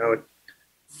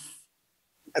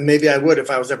 And maybe I would if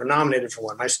I was ever nominated for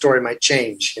one. My story might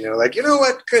change.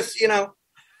 What, Chris?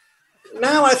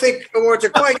 Now I think awards are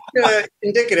quite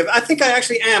indicative. I think I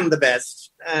actually am the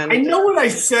best. And I know what I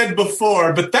said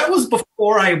before, but that was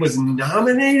before I was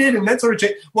nominated, and that sort of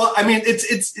changed. Well,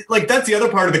 it's like that's the other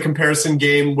part of the comparison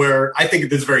game where I think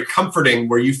it is very comforting.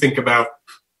 Where you think about,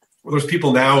 there's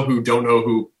people now who don't know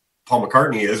who Paul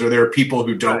McCartney is, or there are people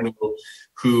who don't know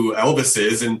who Elvis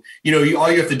is, and all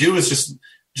you have to do is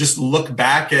just look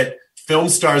back at film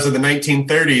stars of the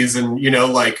 1930s, and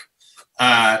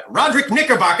Roderick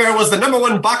Knickerbocker was the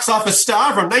 #1 box office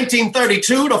star from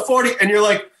 1932 to 40. And you're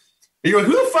like, who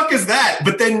the fuck is that?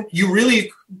 But then you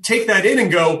really take that in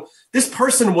and go, this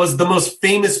person was the most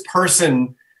famous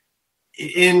person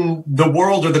in the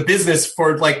world or the business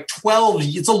for like 12.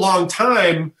 It's a long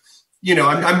time.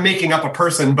 I'm making up a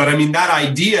person, but that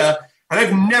idea, and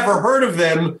I've never heard of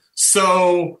them.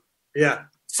 So yeah.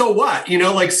 So what?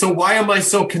 So why am I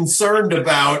so concerned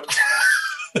about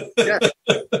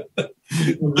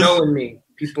knowing me?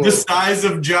 people. The size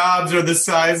of jobs or the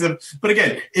size of, but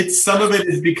again, some of it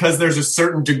is because there's a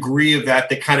certain degree of that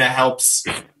kind of helps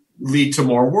lead to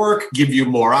more work, give you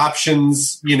more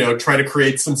options, try to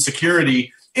create some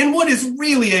security in what is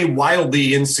really a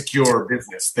wildly insecure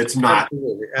business that's not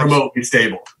remotely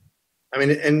stable. I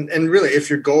mean, and really, if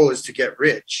your goal is to get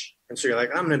rich, and so you're like,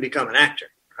 I'm going to become an actor,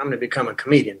 I'm going to become a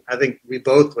comedian, I think we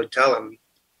both would tell them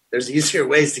there's easier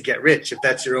ways to get rich if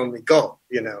that's your only goal,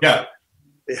 Yeah.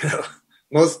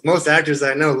 Most actors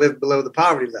I know live below the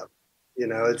poverty level.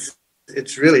 It's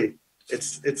really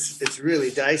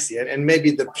dicey, and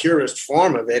maybe the purest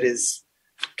form of it is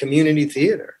community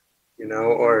theater,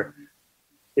 or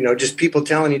just people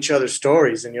telling each other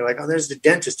stories, and you're like, oh, there's the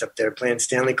dentist up there playing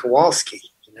Stanley Kowalski.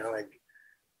 Like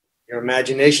your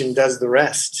imagination does the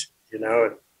rest.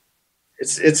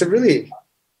 It's a really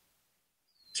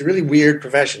weird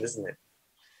profession, isn't it?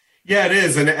 Yeah, it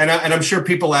is, and I'm sure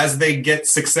people, as they get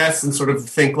success and sort of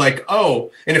think like, oh,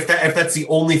 and if that's the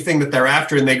only thing that they're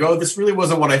after, and they go, this really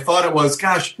wasn't what I thought it was.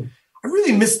 Gosh, I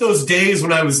really miss those days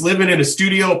when I was living in a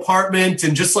studio apartment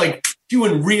and just like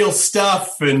doing real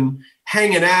stuff and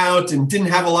hanging out and didn't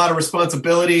have a lot of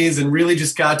responsibilities and really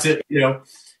just got to,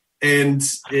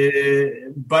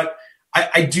 but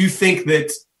I do think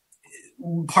that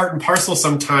part and parcel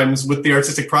sometimes with the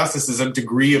artistic process is a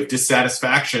degree of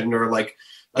dissatisfaction or like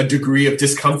a degree of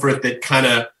discomfort that kind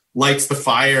of lights the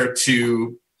fire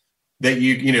to that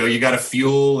you got to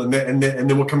fuel, and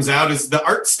then what comes out is the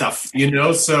art stuff,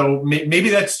 So maybe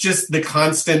that's just the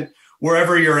constant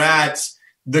wherever you're at.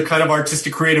 The kind of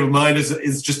artistic creative mind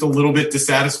is just a little bit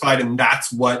dissatisfied, and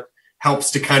that's what helps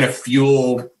to kind of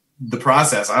fuel the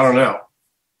process. I don't know.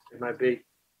 It might be.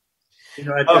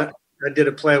 I did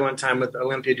a play one time with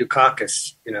Olympia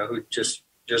Dukakis, who just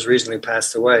recently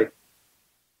passed away.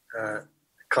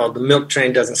 Called The Milk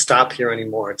Train Doesn't Stop Here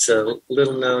Anymore. It's a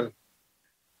little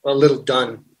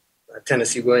done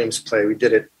Tennessee Williams play. We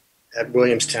did it at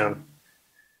Williamstown.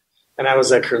 And I was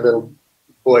like her little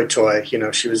boy toy.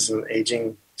 She was an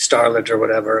aging starlet or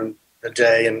whatever in a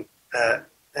day. And I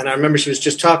remember she was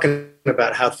just talking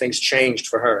about how things changed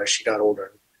for her as she got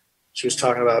older. She was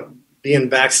talking about being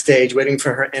backstage, waiting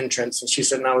for her entrance. And she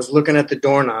said, and I was looking at the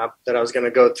doorknob that I was going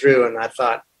to go through, and I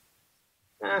thought,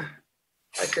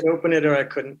 I could open it or I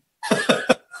couldn't,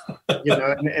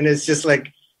 and it's just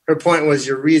like her point was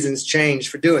your reasons change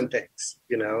for doing things,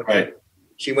 Right.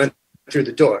 She went through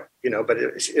the door, but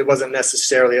it wasn't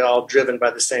necessarily all driven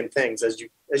by the same things as you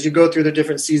go through the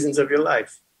different seasons of your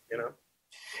life,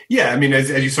 Yeah. I mean, as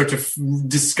you start to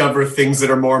discover things that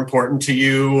are more important to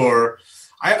you, or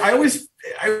I always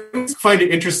find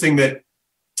it interesting that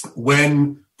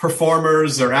when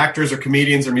performers or actors or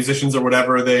comedians or musicians or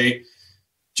whatever, they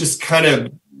just kind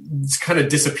of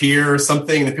disappear or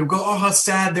something, and then people go, oh, how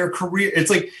sad their career. It's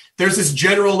like there's this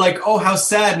general like, oh, how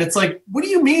sad. And it's like, what do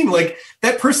you mean? Like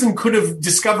that person could have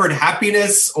discovered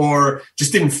happiness or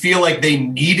just didn't feel like they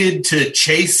needed to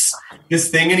chase this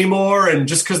thing anymore. And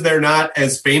just because they're not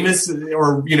as famous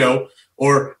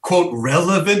or quote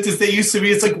relevant as they used to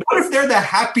be, it's like, what if they're the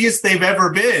happiest they've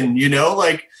ever been,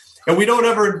 like, and we don't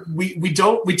ever, we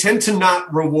tend to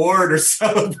not reward or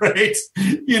celebrate,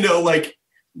 like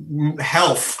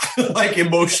health, like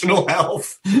emotional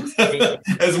health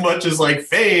as much as like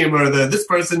fame or this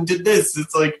person did this.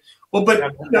 It's like, well, but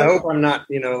I hope I'm not,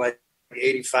 like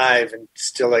 85 and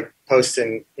still like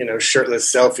posting,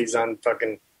 shirtless selfies on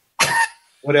fucking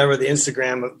whatever the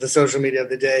Instagram, the social media of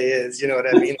the day is, you know what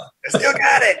I mean? I still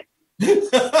got it.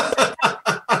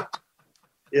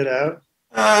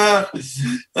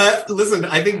 Listen,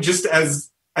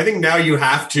 I think now you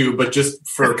have to, but just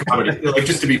for comedy, like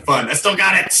just to be fun. I still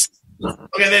got it.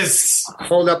 Look at this.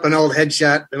 Hold up an old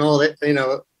headshot, an old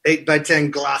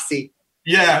 8x10 glossy.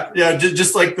 Yeah,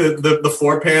 just like the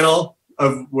 4-panel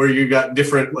of where you got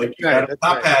different, like you got a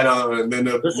top hat on, and then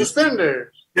the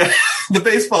suspender. Yeah, the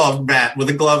baseball bat with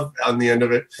a glove on the end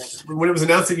of it. When it was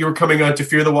announced that you were coming on to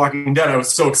Fear the Walking Dead, I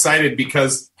was so excited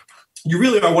because you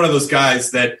really are one of those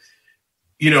guys that,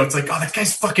 it's like, oh, that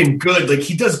guy's fucking good. Like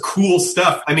he does cool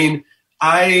stuff. I mean,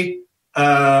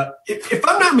 if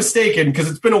I'm not mistaken, because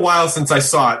it's been a while since I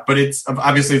saw it, but it's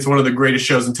one of the greatest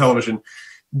shows in television.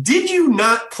 Did you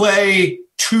not play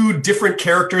 2 different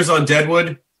characters on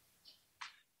Deadwood?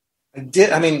 I did.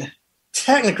 I mean,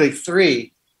 technically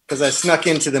 3, because I snuck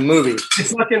into the movie. You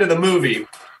snuck into the movie. It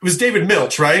was David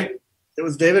Milch, right? It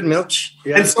was David Milch.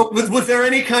 Yeah. And so was there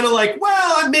any kind of like,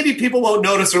 well, maybe people won't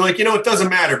notice, or like, it doesn't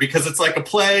matter because it's like a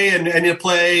play and you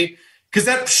play, because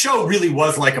that show really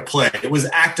was like a play. It was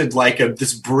acted like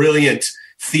this brilliant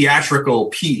theatrical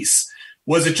piece.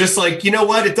 was it just like, you know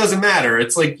what, it doesn't matter.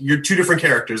 It's like you're two different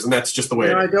characters, and that's just the way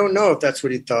it is. I don't know if that's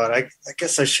what he thought. I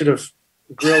guess I should have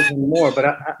grilled him more. But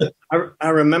I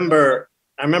remember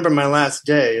my last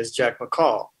day as Jack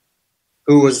McCall,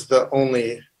 who was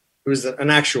an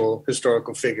actual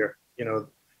historical figure. You know,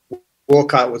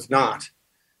 Wolcott was not.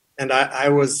 And I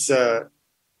was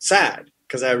sad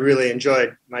because I really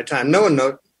enjoyed my time. No one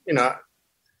knows, you know,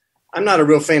 I'm not a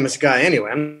real famous guy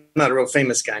anyway. I'm not a real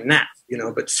famous guy now, you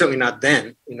know, but certainly not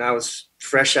then. You know, I was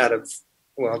fresh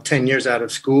 10 years out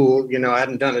of school. You know, I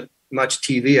hadn't done much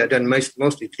TV. I'd done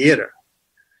mostly theater.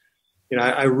 You know,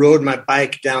 I rode my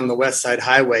bike down the West Side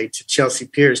Highway to Chelsea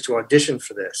Piers to audition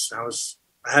for this.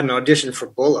 I had an audition for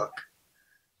Bullock.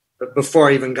 But before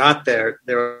I even got there,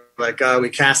 they were like, we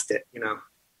cast it, you know.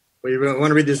 Well, you really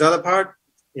want to read this other part?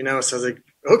 You know, so I was like,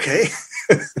 okay.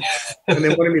 And they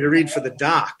wanted me to read for the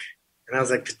doc. And I was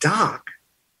like, the doc?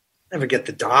 Never get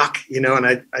the doc, you know.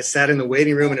 And I sat in the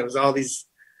waiting room, and it was all these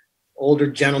older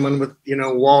gentlemen with, you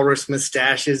know, walrus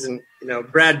mustaches. And, you know,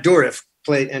 Brad Dourif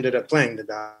ended up playing the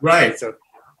doc. Right. So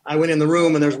I went in the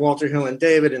room, and there's Walter Hill and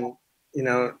David. And, you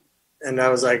know, and I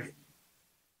was like,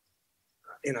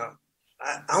 you know,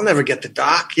 I'll never get the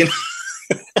doc, you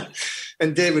know.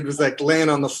 And David was like laying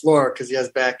on the floor because he has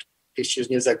back issues,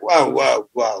 and he was like,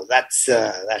 "Whoa, that's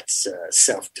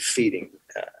self-defeating.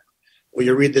 Will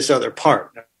you read this other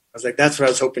part?" I was like, "That's what I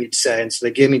was hoping you'd say." And so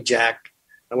they gave me Jack.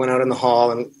 I went out in the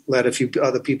hall and let a few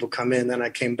other people come in. Then I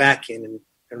came back in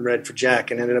and read for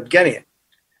Jack and ended up getting it.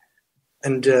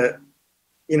 And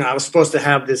you know, I was supposed to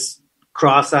have this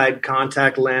cross-eyed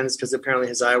contact lens because apparently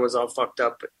his eye was all fucked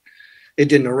up, but it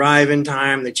didn't arrive in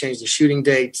time. They changed the shooting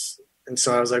dates. And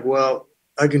so I was like, well,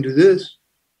 I can do this.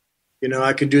 You know,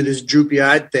 I could do this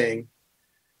droopy-eyed thing,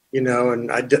 you know,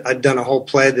 and I'd done a whole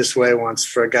play this way once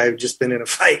for a guy who'd just been in a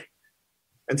fight.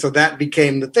 And so that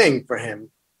became the thing for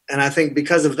him. And I think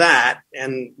because of that,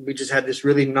 and we just had this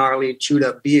really gnarly,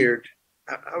 chewed-up beard,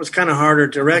 I was kind of harder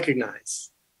to recognize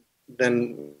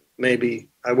than maybe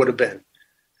I would have been.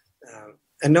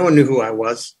 And no one knew who I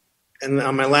was. And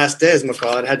on my last day as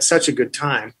McCall, I'd had such a good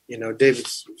time. You know,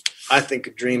 David's, I think,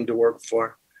 a dream to work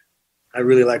for. I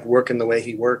really like working the way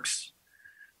he works,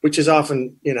 which is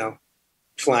often, you know,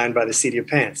 flying by the seat of your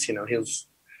pants. You know,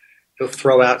 he'll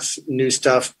throw out new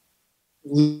stuff,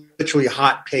 literally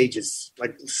hot pages,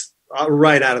 like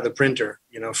right out of the printer,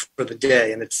 you know, for the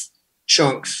day. And it's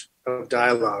chunks of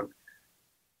dialogue.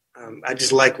 I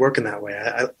just like working that way.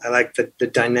 I like the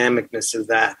dynamicness of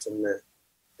that and the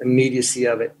immediacy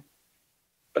of it.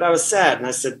 But I was sad, and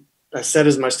I said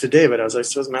as much to David. I was like,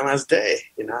 so it's my last day,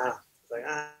 you know. I was like,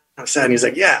 I'm sad. And he's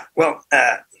like, yeah, well,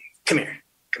 come here.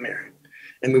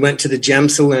 And we went to the Gem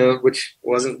Saloon, which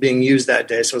wasn't being used that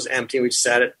day, so it was empty. We just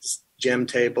sat at this Gem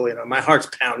table. You know, my heart's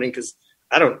pounding because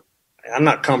I'm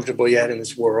not comfortable yet in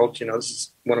this world. You know, this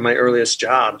is one of my earliest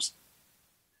jobs.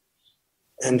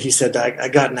 And he said, I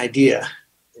got an idea.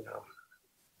 You know,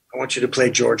 I want you to play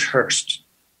George Hearst.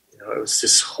 It was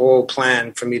this whole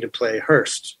plan for me to play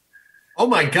Hearst. Oh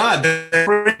my God!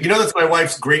 You know, that's my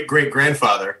wife's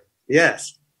great-great-grandfather.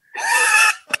 Yes.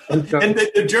 And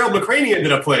Gerald McCraney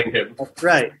ended up playing him.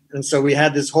 Right. And so we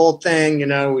had this whole thing. You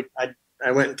know,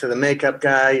 I went to the makeup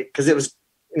guy because it was,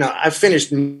 you know, I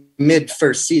finished mid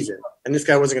first season, and this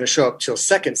guy wasn't going to show up till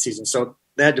second season. So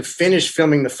they had to finish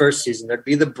filming the first season. There'd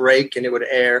be the break, and it would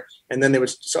air, and then they would.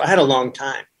 So I had a long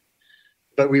time.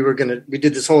 But we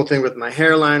did this whole thing with my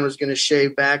hairline was going to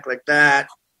shave back like that,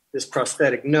 this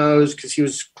prosthetic nose, because he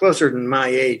was closer than my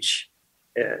age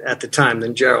at the time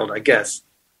than Gerald, I guess.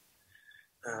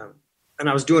 And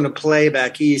I was doing a play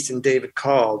back east, and David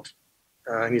called,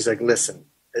 and he's like, listen,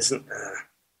 he's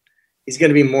going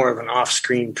to be more of an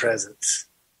off-screen presence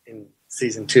in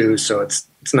season 2, so it's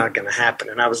not going to happen.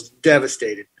 And I was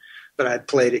devastated, but I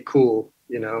played it cool,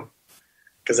 you know,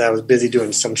 because I was busy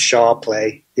doing some Shaw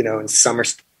play, you know, in summer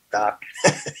stock.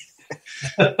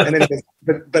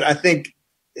 But I think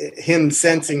him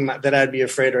sensing that I'd be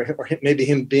afraid, or maybe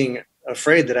him being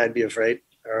afraid that I'd be afraid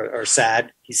or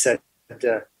sad, he said,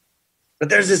 but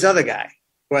there's this other guy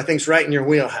who I think's right in your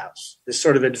wheelhouse, this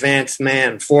sort of advanced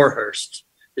man for Hearst,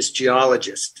 this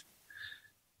geologist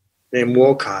named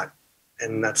Wolcott.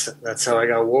 And that's how I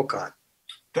got Wolcott.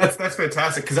 That's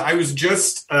fantastic, because I was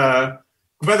just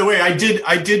by the way,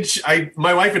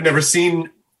 my wife had never seen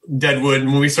Deadwood,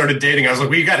 and when we started dating, I was like,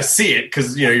 well, you got to see it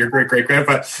because, you know, your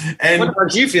great-great-grandpa. And what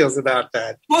about you feels about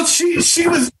that? Well, she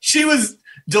was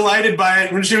delighted by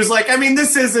it when she was like, I mean,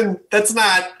 that's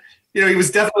not, you know, he was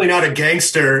definitely not a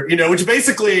gangster, you know, which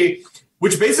basically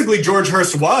George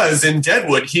Hearst was in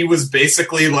Deadwood. He was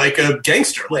basically like a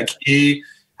gangster. Like, he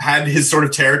had his sort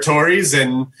of territories,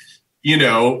 and you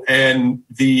know, and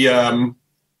the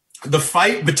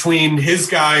fight between his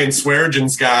guy and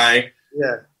Swearengen's guy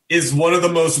is one of the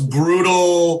most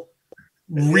brutal,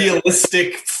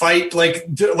 realistic fight, like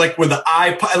with the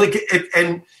eye, like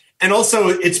it, and also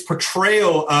its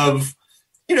portrayal of,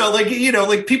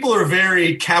 like people are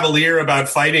very cavalier about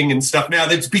fighting and stuff now.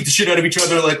 They just beat the shit out of each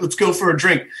other, like, let's go for a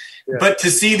drink. Yeah. But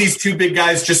to see these two big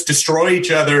guys just destroy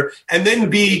each other and then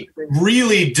be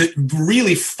really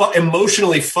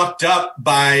emotionally fucked up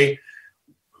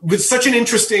with such an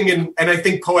interesting and I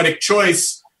think poetic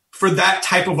choice for that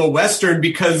type of a Western,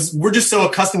 because we're just so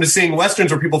accustomed to seeing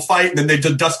Westerns where people fight and then they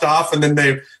just dust off and then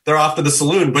they're off to the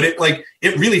saloon. But it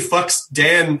really fucks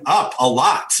Dan up a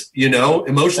lot,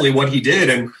 emotionally, what he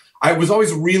did. And I was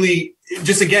always really,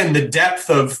 just again, the depth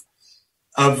of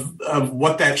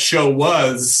what that show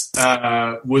was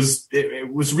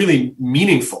really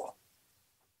meaningful.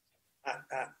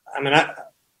 I mean, I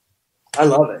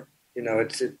love it.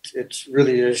 It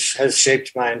really has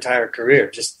shaped my entire career,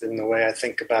 just in the way I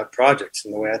think about projects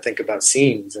and the way I think about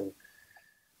scenes. And,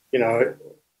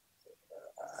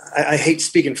 I hate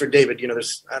speaking for David.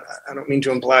 I don't mean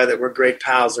to imply that we're great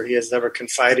pals or he has ever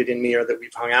confided in me or that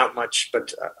we've hung out much,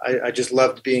 but I just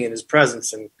loved being in his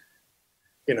presence. And,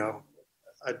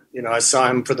 I saw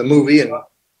him for the movie and,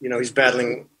 he's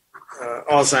battling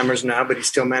Alzheimer's now, but he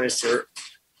still managed to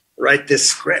write this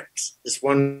script, this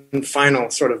one final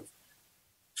sort of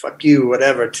fuck you,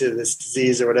 whatever, to this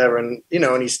disease or whatever. And,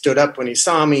 and he stood up when he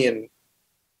saw me and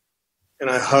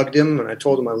I hugged him and I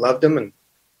told him I loved him. And,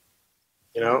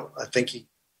 I think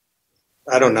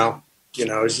I don't know,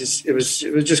 it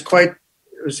was quite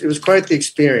the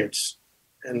experience.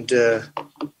 And it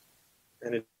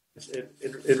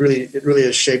really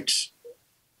has shaped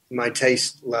my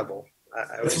taste level.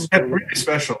 That's really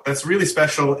special. That's really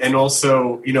special. And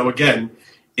also, again,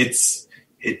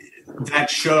 that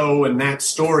show and that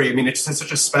story, I mean, it just has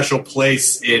such a special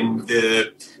place in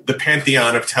the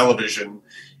pantheon of television.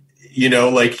 His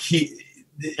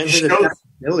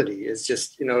adaptability is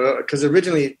just, because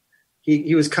originally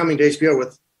he was coming to HBO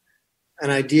with an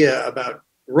idea about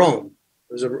Rome.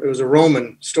 It was a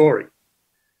Roman story,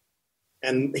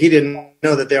 and he didn't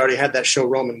know that they already had that show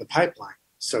Rome in the pipeline.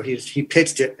 So he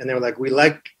pitched it, and they were like, "We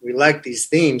like these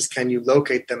themes. Can you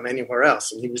locate them anywhere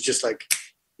else?" And he was just like,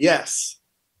 "Yes."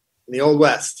 In the Old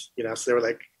West, so they were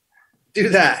like, do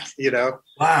that,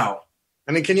 Wow.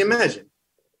 I mean, can you imagine?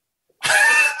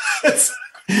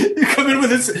 You come in with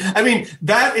this. I mean,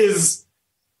 that is,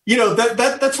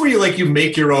 that's where you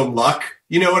make your own luck.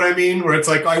 You know what I mean? Where it's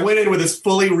like, I went in with this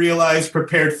fully realized,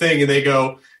 prepared thing, and they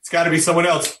go, it's got to be someone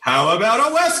else. How about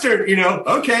a Western?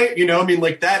 Okay. I mean,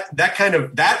 like that kind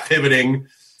of, that pivoting,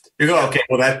 you go, okay,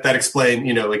 well, that explains,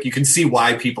 you can see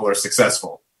why people are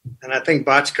successful. And I think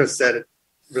Bochco said it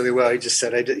really well. He just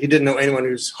said he didn't know anyone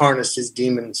who's harnessed his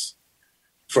demons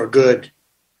for good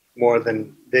more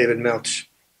than David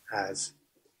Milch has.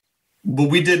 Well,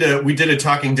 we did a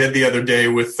Talking Dead the other day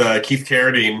with Keith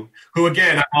Carradine, who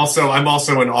again I'm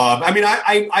also in awe. I mean,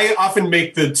 I often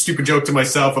make the stupid joke to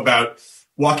myself about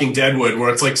Walking Deadwood,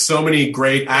 where it's like so many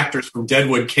great actors from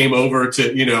Deadwood came over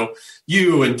to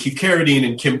you and Keith Carradine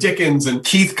and Kim Dickens, and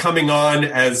Keith coming on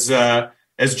as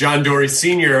John Dory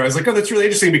Sr. I was like, oh, that's really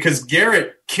interesting because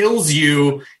Garret kills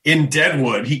you in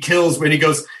Deadwood. He kills when he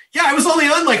goes, yeah, I was only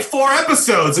on like 4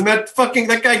 episodes and that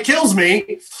guy kills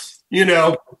me,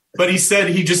 But he said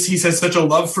he has such a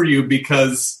love for you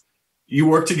because you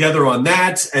worked together on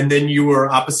that, and then you were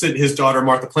opposite his daughter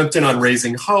Martha Plimpton on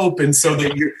Raising Hope, and so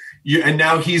that you and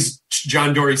now he's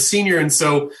John Dory Sr. And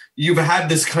so you've had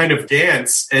this kind of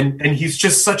dance, and he's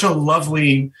just such a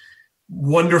lovely,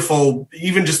 wonderful,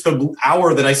 even just the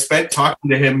hour that I spent talking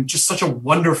to him, just such a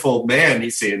wonderful man he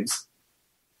seems.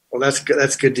 Well, that's good.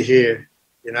 That's good to hear.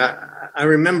 I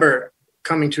remember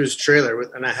coming to his trailer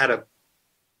and I had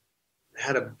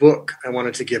a book I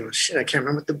wanted to give him. Shit, I can't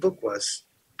remember what the book was,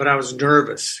 but I was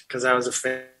nervous because I was a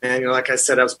fan. Like I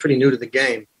said, I was pretty new to the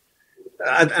game.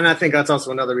 And I think that's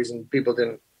also another reason people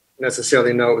didn't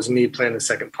necessarily know it was me playing the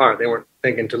second part. They weren't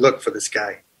thinking to look for this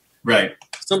guy. Right.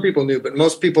 Some people knew, but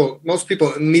most people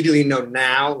immediately know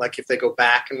now, like if they go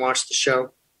back and watch the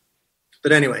show.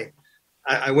 But anyway,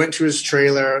 I went to his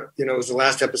trailer, it was the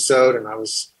last episode, and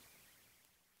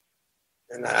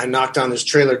I knocked on his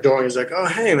trailer door, and he's like, oh,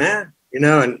 hey, man,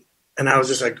 and I was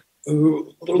just like,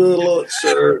 ooh,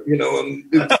 sir,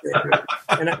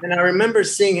 and I remember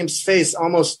seeing his face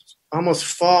almost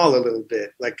fall a little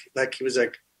bit, like he was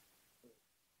like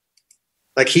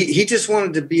he just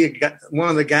wanted to be one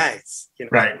of the guys,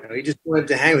 right? He just wanted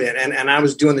to hang with it, and I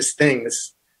was doing this thing, and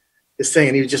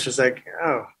he just was like,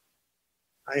 oh,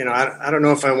 I don't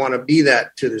know if I want to be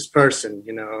that to this person,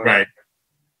 Right.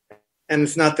 And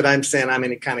it's not that I'm saying I'm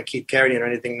any kind of Keith Carradine or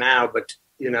anything now, but,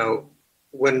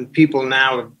 when people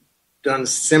now have done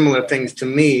similar things to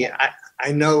me,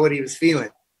 I know what he was feeling.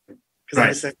 Because Right.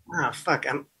 I'm just like, fuck,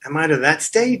 am I to that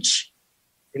stage?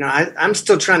 I'm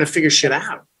still trying to figure shit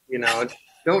out.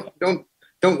 Don't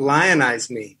lionize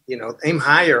me. Aim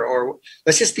higher, or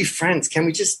let's just be friends. Can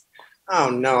we just? Oh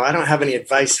no, I don't have any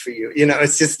advice for you.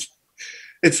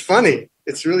 It's funny.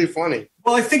 It's really funny.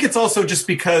 Well, I think it's also just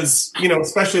because,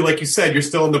 especially like you said, you're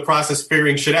still in the process of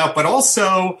figuring shit out. But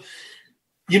also,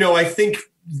 I think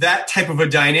that type of a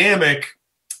dynamic,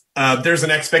 there's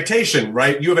an expectation,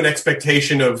 right? You have an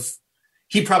expectation of,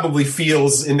 he probably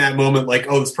feels in that moment like,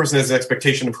 oh, this person has an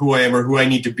expectation of who I am or who I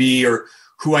need to be or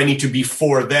who I need to be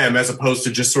for them, as opposed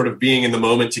to just sort of being in the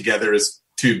moment together as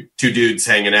two dudes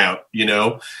hanging out,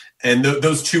 And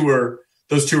those two are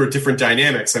different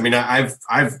dynamics. I mean, I've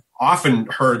often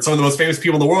heard some of the most famous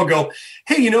people in the world go,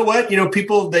 hey, you know what?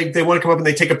 People, they want to come up and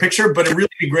they take a picture, but it'd really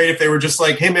be great if they were just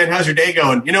like, hey man, how's your day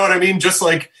going? You know what I mean? Just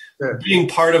like being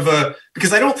part of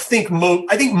because I don't think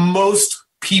I think most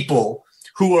people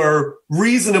who are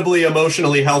reasonably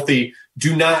emotionally healthy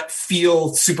do not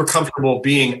feel super comfortable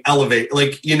being elevated.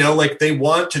 Like they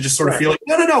want to just sort of feel like,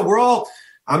 no,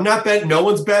 I'm not better. No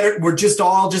one's better. We're just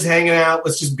all just hanging out.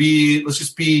 Let's just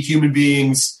be human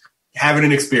beings having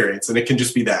an experience. And it can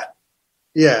just be that.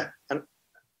 Yeah. And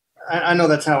I know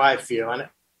that's how I feel.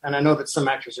 And I know that some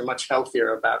actors are much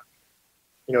healthier about,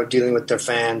 dealing with their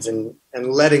fans and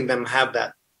letting them have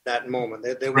that moment.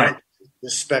 They want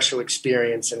this special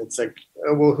experience. And it's like,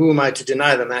 well, who am I to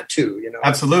deny them that too?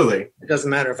 Absolutely. It doesn't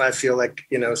matter if I feel like,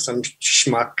 some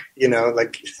schmuck,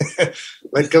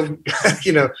 like go,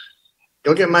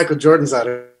 go get Michael Jordan's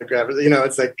autograph.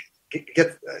 It's like,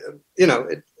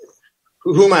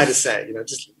 who am I to say?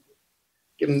 Just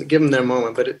give them their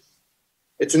moment. But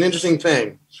it's an interesting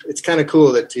thing. It's kind of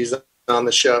cool that he's on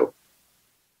the show.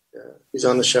 He's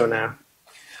on the show now.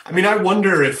 I mean, I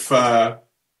wonder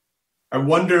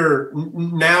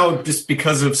now, just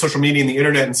because of social media and the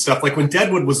internet and stuff, like when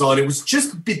Deadwood was on, it was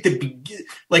just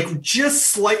just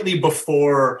slightly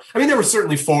before. I mean, there were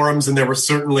certainly forums and there was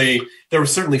certainly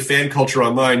fan culture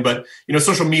online, but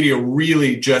social media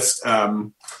really just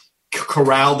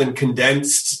corralled and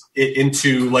condensed it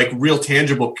into like real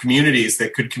tangible communities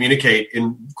that could communicate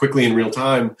quickly in real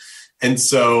time. And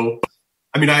so,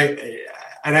 I mean,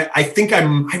 I think I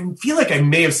feel like I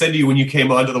may have said to you when you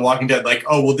came on to The Walking Dead, like,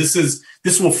 oh, well, this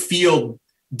will feel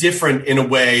different in a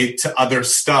way to other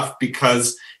stuff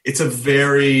because it's a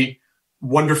very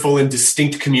wonderful and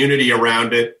distinct community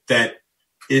around it that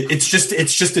it's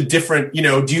just a different,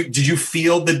 did you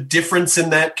feel the difference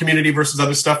in that community versus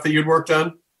other stuff that you'd worked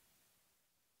on?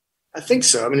 I think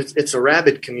so. I mean, it's a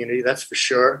rabid community, that's for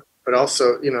sure. But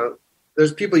also,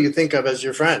 there's people you think of as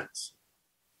your friends.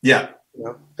 Yeah.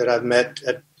 That I've met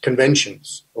at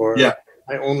conventions, or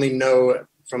I only know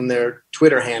from their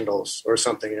Twitter handles or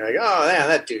something. You're like, oh, yeah,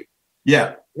 that dude.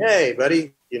 Yeah. Hey,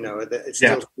 buddy. It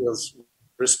still feels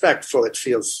respectful. It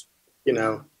feels,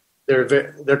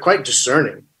 they're quite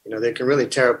discerning. They can really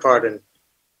tear apart an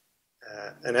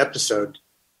episode,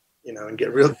 and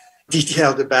get real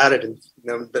detailed about it. And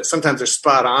but sometimes they're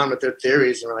spot on with their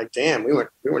theories, and we're like, damn, we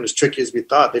weren't as tricky as we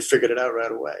thought. They figured it out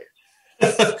right away.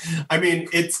 I mean,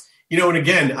 it's. And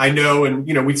again, I know, and,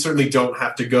 we certainly don't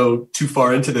have to go too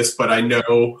far into this, but I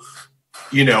know,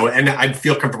 and I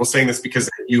feel comfortable saying this because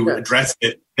you addressed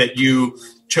it, that you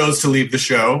chose to leave the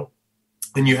show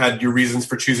and you had your reasons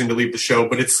for choosing to leave the show,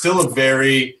 but it's still a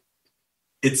very,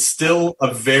 to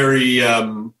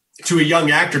a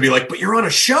young actor be like, but you're on a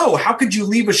show. How could you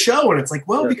leave a show? And it's like,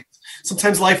 well, because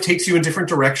sometimes life takes you in different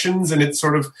directions and it's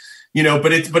sort of,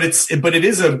 but it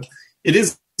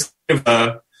is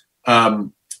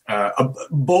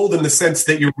bold in the sense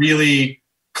that you're really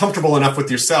comfortable enough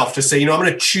with yourself to say,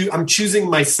 I'm choosing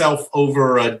myself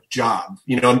over a job.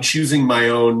 I'm choosing my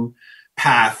own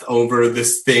path over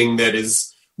this thing that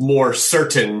is more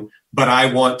certain, but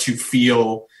I want to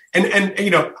feel, and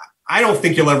I don't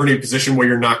think you'll ever be in a position where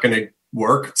you're not going to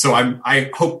work. So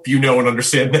I hope and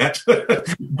understand that,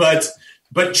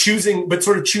 but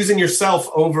choosing yourself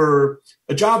over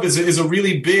a job is a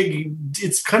really big,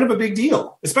 it's kind of a big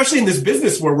deal, especially in this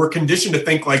business where we're conditioned to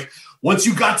think like, once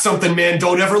you got something, man,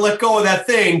 don't ever let go of that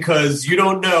thing because you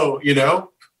don't know,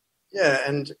 Yeah,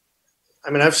 and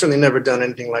I mean, I've certainly never done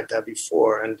anything like that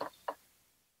before, and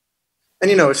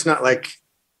it's not like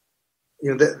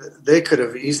they could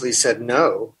have easily said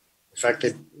no. In fact,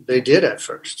 they did at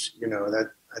first.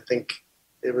 That I think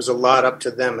it was a lot up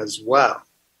to them as well.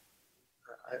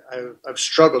 I've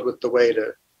struggled with the way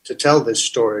to tell this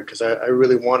story because I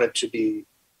really wanted to be.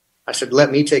 I said,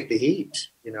 let me take the heat.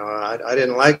 I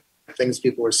didn't like things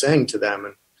people were saying to them,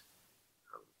 and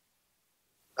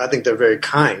I think they're very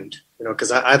kind.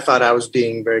 Because I thought I was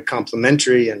being very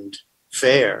complimentary and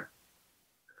fair.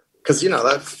 Because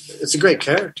it's a great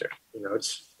character.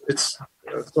 It's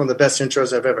one of the best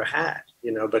intros I've ever had.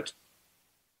 But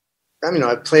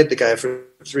I played the guy for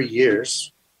 3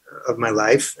 years of my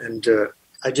life, and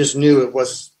I just knew it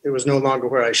was no longer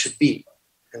where I should be,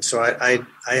 and so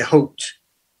I hoped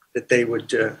that they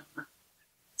would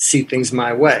see things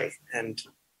my way, and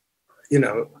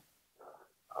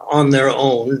on their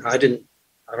own. I don't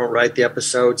write the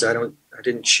episodes. I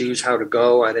didn't choose how to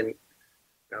go. I didn't.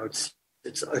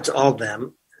 It's all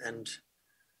them, and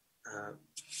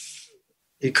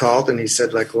he called and he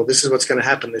said, like, well, this is what's going to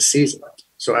happen this season.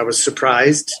 So I was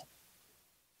surprised,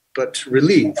 but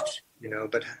relieved,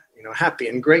 but happy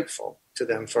and grateful to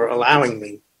them for allowing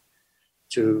me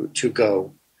to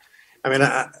go. I mean,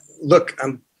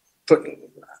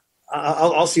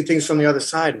 I'll see things from the other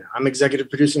side now. I'm executive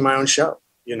producing my own show,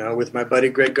 with my buddy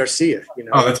Greg Garcia.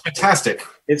 Oh, that's fantastic!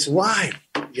 It's wide,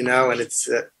 and it's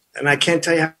and I can't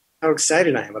tell you how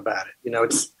excited I am about it.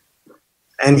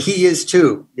 And he is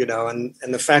too, and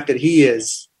the fact that he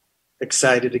is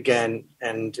excited again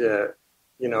and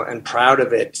and proud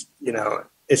of it,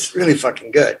 it's really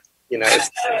fucking good.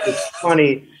 It's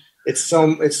funny. It's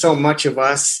so much of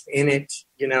us in it.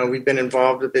 We've been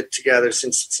involved with it together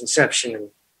since its inception, and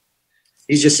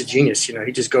he's just a genius.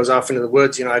 He just goes off into the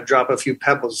woods. I drop a few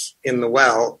pebbles in the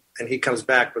well, and he comes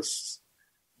back with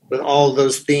all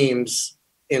those themes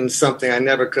in something I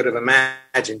never could have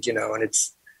imagined. And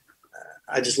it's.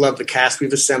 I just love the cast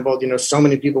we've assembled. So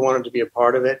many people wanted to be a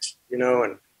part of it.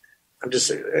 And I'm just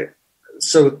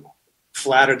so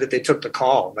flattered that they took the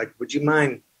call. Like, would you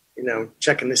mind,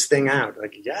 checking this thing out?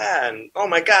 Like, yeah, and oh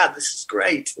my God, this is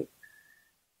great.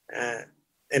 And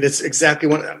it's exactly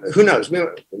who knows? We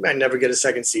might never get a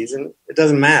second season. It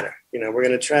doesn't matter. We're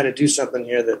going to try to do something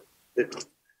here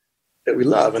that we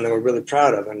love and that we're really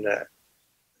proud of. And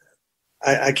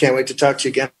I can't wait to talk to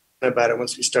you again about it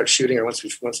once we start shooting or once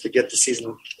we get the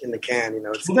season in the can.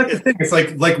 Well, that's the thing. It's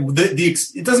like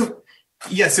it doesn't.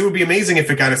 Yes, it would be amazing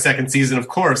if it got a second season, of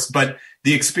course, but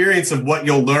the experience of what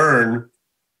you'll learn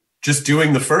just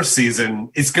doing the first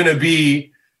season is going to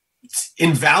be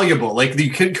invaluable. Like, you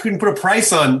couldn't put a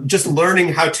price on just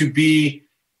learning how to be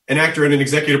an actor and an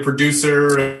executive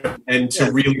producer and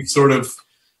to really sort of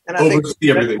oversee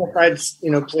everything. If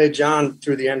I'd play John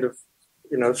through the end of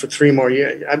for 3 more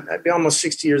years, I'd be almost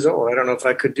 60 years old. I don't know if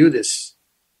I could do this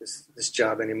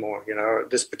job anymore,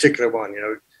 this particular one,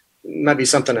 it might be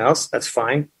something else. That's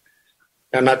fine.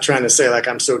 I'm not trying to say like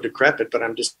I'm so decrepit, but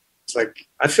I'm just like,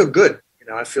 I feel good,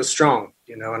 I feel strong,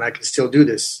 and I can still do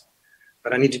this,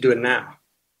 but I need to do it now,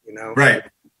 Right.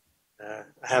 I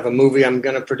have a movie I'm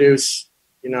going to produce.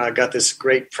 I got this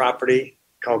great property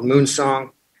called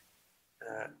Moonsong.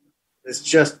 It's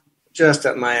just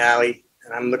up my alley.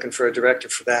 And I'm looking for a director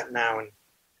for that now, and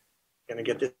going to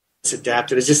get this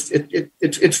adapted. It's just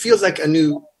it feels like a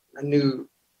new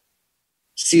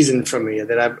season for me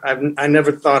that I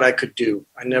never thought I could do.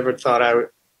 I never thought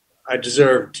I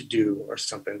deserved to do, or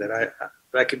something that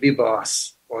I could be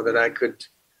boss, or that I could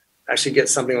actually get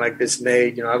something like this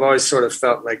made. I've always sort of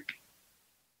felt like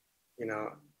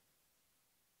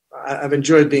I've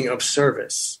enjoyed being of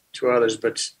service to others,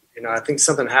 but I think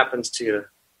something happens to you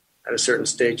at a certain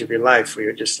stage of your life where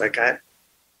you're just like, I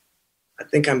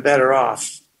think I'm better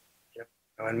off,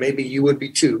 and maybe you would be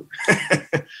too,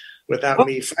 without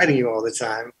me fighting you all the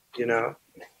time,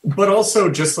 But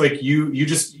also, just like you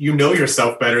know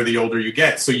yourself better the older you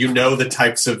get, so the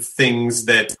types of things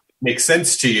that make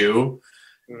sense to you,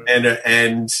 and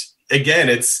again,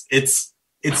 it's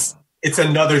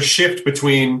another shift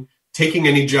between taking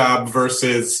any job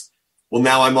versus, well,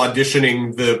 now I'm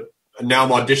auditioning the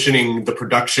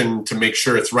production to make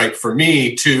sure it's right for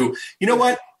me, to,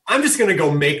 what? I'm just going to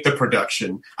go make the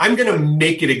production. I'm going to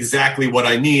make it exactly what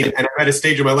I need. And I'm at a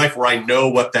stage of my life where I know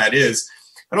what that is.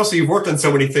 And also, you've worked on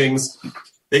so many things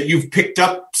that you've picked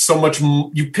up so much.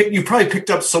 You probably picked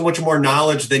up so much more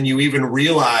knowledge than you even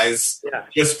realize,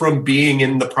 just from being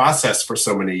in the process for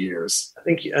so many years. I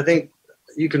think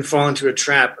you can fall into a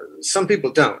trap. Some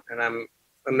people don't. And I'm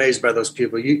amazed by those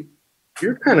people.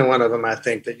 You're kind of one of them, I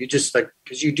think, that you just like,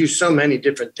 because you do so many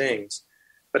different things.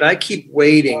 But I keep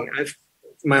waiting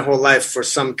my whole life for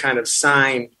some kind of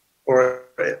sign, or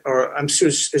as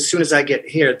soon as I get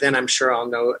here, then I'm sure I'll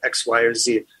know X, Y, or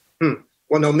Z.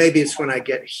 Well, no, maybe it's when I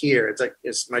get here. It's like,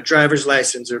 it's my driver's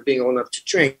license, or being old enough to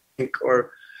drink,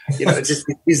 or It's just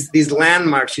these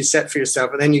landmarks you set for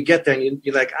yourself, and then you get there and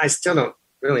you're like, I still don't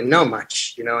really know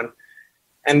much,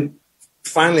 and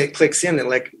finally it clicks in that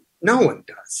like no one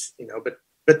does,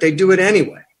 but they do it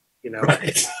anyway,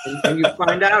 Right. and you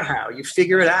find out how, you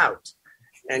figure it out,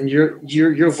 and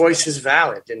your voice is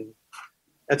valid, and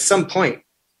at some point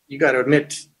you got to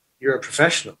admit you're a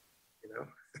professional.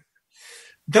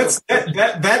 That's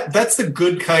the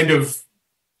good kind of,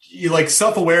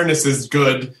 self-awareness is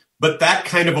good, but that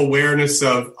kind of awareness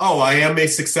of, I am a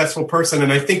successful person.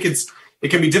 And I think it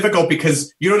can be difficult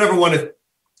because you don't ever want to,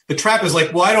 the trap is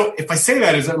like, well, if I say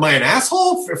that, am I an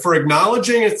asshole for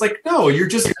acknowledging? It's like, no, you're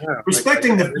just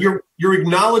respecting that you're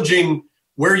acknowledging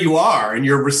where you are, and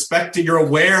you're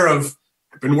aware of,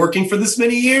 I've been working for this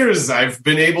many years. I've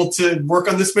been able to work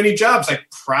on this many jobs. I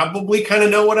probably kind of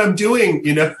know what I'm doing,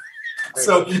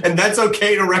 So, and that's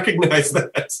okay to recognize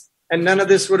that. And none of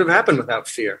this would have happened without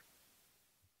fear.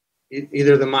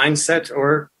 Either the mindset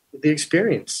or the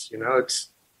experience,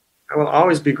 I will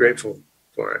always be grateful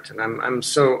for it. And I'm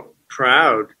so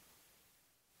proud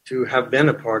to have been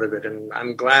a part of it. And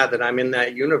I'm glad that I'm in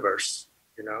that universe,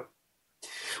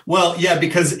 Well, yeah,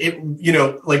 because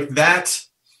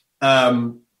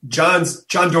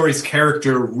John Dory's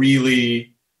character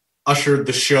really ushered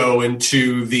the show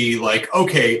into the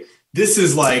okay, this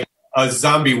is like a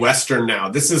zombie Western now.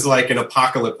 This is like an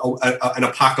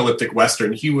apocalyptic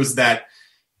Western. He was that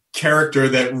character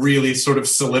that really sort of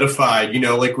solidified,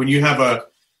 when you have a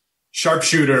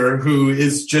sharpshooter who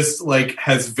is just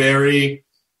has very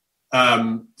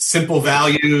simple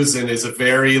values and is a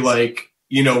very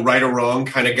right or wrong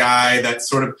kind of guy, that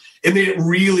sort of, and it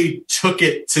really took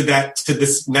it to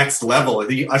this next level.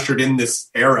 He ushered in this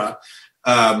era.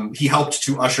 He helped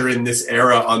to usher in this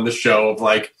era on the show of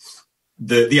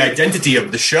the identity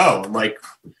of the show, and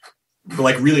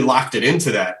really locked it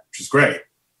into that, which is great.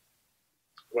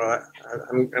 Well,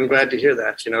 I'm glad to hear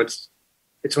that.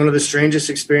 It's one of the strangest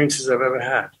experiences I've ever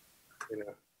had.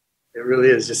 It really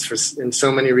is, just in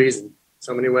so many reasons,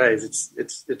 so many ways.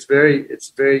 It's very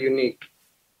unique.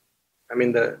 I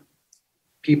mean, the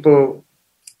people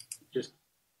just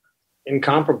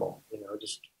incomparable.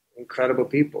 Just incredible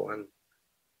people, and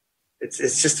it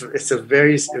was a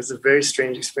very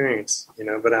strange experience.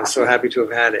 But I'm so happy to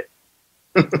have had it.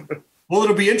 Well,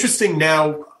 it'll be interesting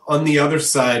now on the other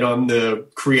side, on the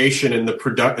creation and the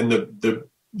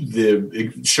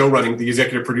show running, the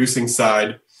executive producing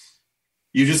side.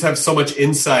 You just have so much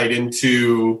insight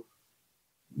into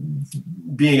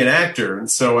being an actor. And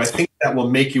so I think that will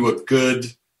make you a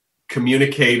good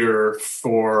communicator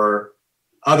for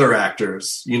other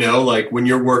actors, when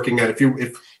you're working at,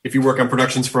 if you work on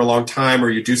productions for a long time, or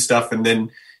you do stuff and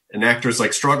then an actor's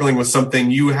struggling with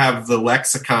something, you have the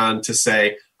lexicon to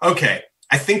say, okay,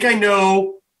 I think I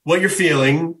know what you're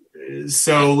feeling.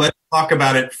 So let's talk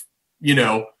about it,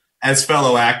 as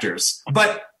fellow actors.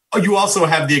 But you also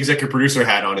have the executive producer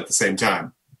hat on at the same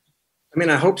time. I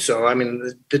mean, I hope so. I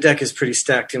mean, the deck is pretty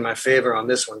stacked in my favor on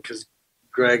this one, because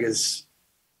Greg's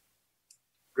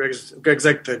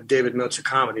like the David Milch of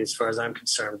comedy, as far as I'm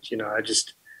concerned.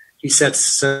 He sets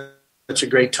such a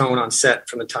great tone on set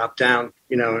from the top down,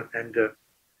 and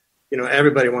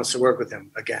everybody wants to work with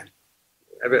him again.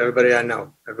 Everybody I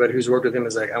know, everybody who's worked with him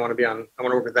is like, I want to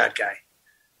work with that guy.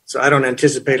 So I don't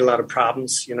anticipate a lot of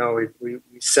problems. We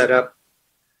set up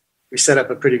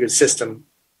a pretty good system.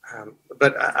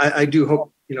 But I do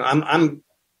hope, I'm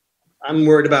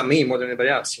worried about me more than anybody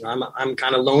else. I'm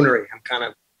kind of lonery. I'm kind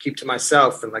of keep to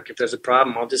myself. And if there's a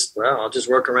problem, I'll just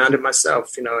work around it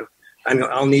myself, and I know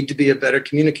I'll need to be a better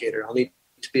communicator. I'll need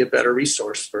to be a better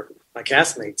resource for my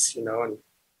castmates, and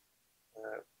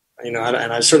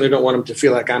I certainly don't want them to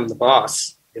feel like I'm the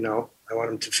boss. I want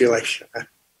them to feel like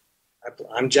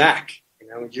I'm Jack,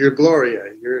 you're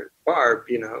Gloria, you're Barb,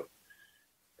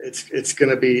 it's going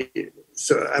to be,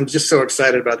 so I'm just so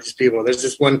excited about these people. There's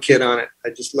just one kid on it I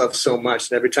just love so much.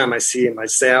 And every time I see him, I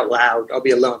say out loud, I'll be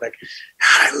alone, God,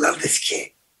 I love this kid.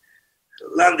 I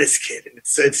love this kid. And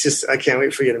it's just, I can't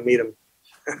wait for you to meet him.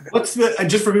 And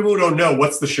just for people who don't know,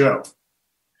 what's the show?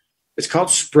 It's called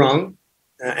Sprung.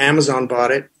 Amazon bought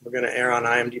it. We're going to air on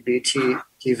IMDb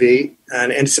TV.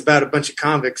 And it's about a bunch of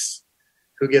convicts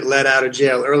who get let out of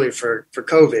jail early for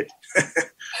COVID.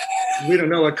 We don't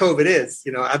know what COVID is.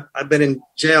 I've been in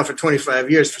jail for 25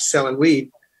 years for selling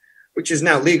weed, which is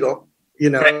now legal,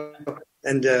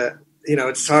 and,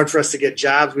 it's hard for us to get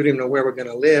jobs. We don't even know where we're going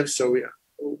to live. So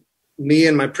me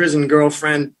and my prison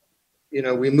girlfriend,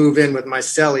 we move in with my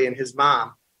cellie and his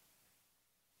mom.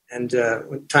 And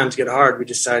when times get hard, we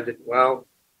decided, well,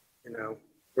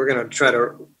 we're going to try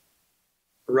to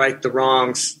right the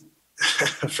wrongs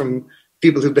from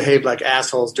people who behaved like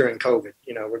assholes during COVID.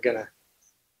 We're gonna,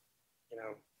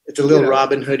 it's a little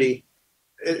Robin Hoodie.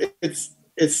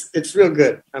 It's real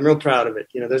good. I'm real proud of it.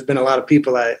 There's been a lot of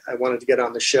people I wanted to get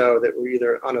on the show that were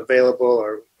either unavailable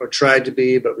or tried to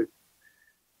be,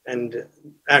 and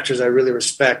actors I really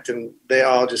respect, and they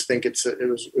all just think it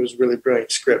was really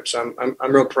brilliant script. So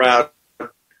I'm real proud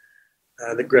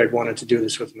that Greg wanted to do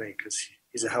this with me, because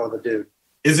he's a hell of a dude.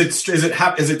 Is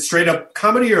it straight up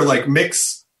comedy or like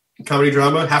mix comedy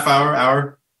drama, half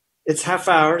hour? It's half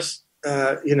hours.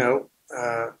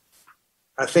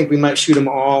 I think we might shoot them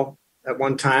all at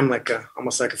one time,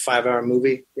 almost like a 5-hour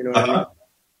movie. You know what I mean?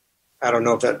 I don't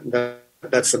know if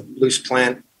that's a loose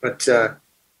plan, but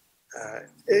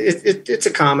it's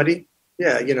a comedy.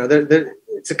 Yeah,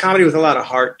 it's a comedy with a lot of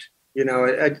heart.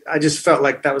 I just felt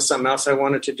like that was something else I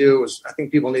wanted to do. I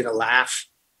think people need a laugh,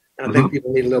 and I think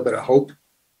people need a little bit of hope.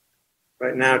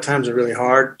 Right now, times are really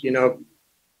hard.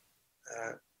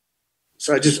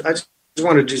 So I just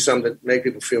wanted to do something that make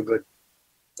people feel good.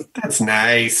 That's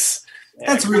nice.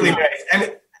 That's really nice.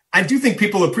 And I do think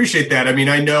people appreciate that. I mean,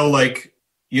 I know,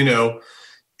 you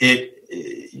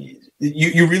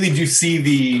really do see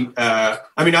the,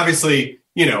 obviously,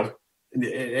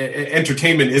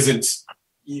 entertainment isn't,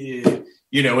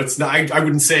 it's not, I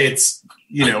wouldn't say it's,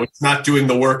 it's not doing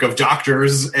the work of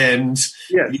doctors and,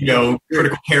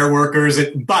 critical care workers,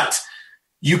 but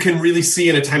you can really see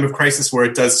in a time of crisis where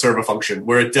it does serve a function,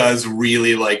 where it does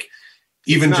really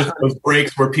even just those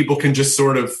breaks where people can just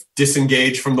sort of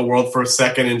disengage from the world for a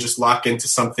second and just lock into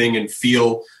something and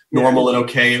feel normal and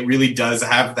okay. It really does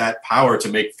have that power to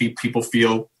make people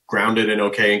feel grounded and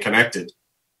okay and connected.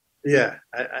 Yeah.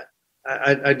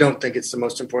 I don't think it's the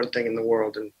most important thing in the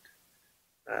world and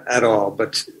at all,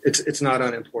 but it's not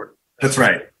unimportant. That's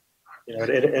right.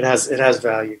 It has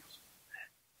value.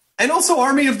 And also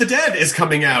Army of the Dead is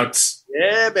coming out.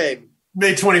 Yeah, babe.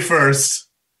 May 21st.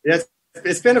 Yes.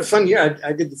 It's been a fun year.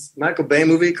 I did this Michael Bay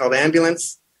movie called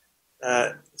Ambulance.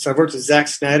 So I've worked with Zack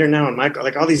Snyder now and Michael,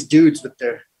 all these dudes with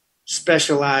their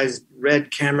specialized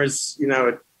red cameras,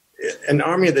 and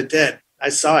Army of the Dead. I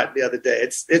saw it the other day.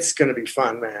 It's going to be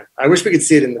fun, man. I wish we could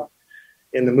see it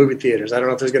in the movie theaters. I don't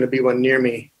know if there's going to be one near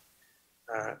me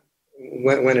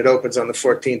when it opens on the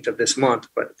 14th of this month,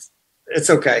 but it's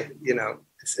okay.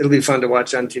 It'll be fun to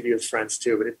watch on TV with friends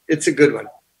too, but it's a good one.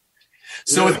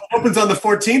 So it opens on the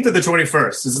 14th or the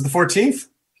 21st? Is it the 14th?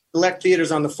 Select theaters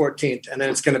on the 14th, and then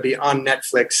it's going to be on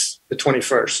Netflix the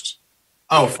 21st.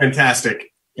 Oh,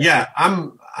 fantastic. Yeah,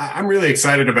 I'm really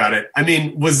excited about it. I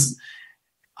mean,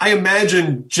 I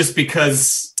imagine just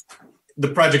because the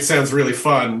project sounds really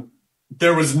fun,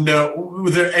 was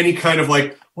there any kind of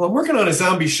well, I'm working on a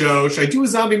zombie show. Should I do a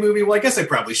zombie movie? Well, I guess I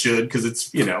probably should because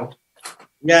it's, Yeah,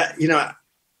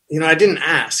 I didn't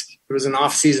ask. It was an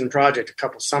off-season project a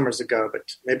couple summers ago, but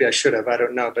maybe I should have. I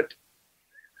don't know. But,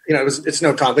 it's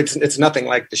no conflict. It's nothing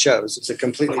like the shows. It's a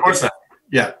completely different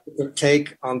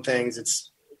take on things.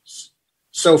 It's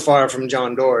so far from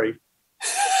John Dory.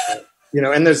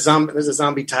 And there's a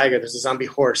zombie tiger. There's a zombie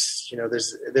horse.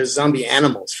 There's zombie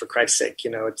animals, for Christ's sake.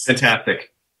 It's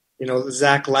fantastic.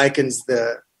 Zach likens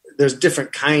there's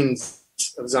different kinds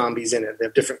of zombies in it. They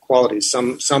have different qualities.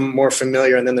 Some more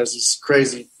familiar, and then there's these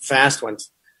crazy fast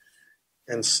ones.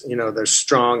 And they're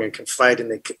strong and can fight,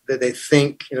 and they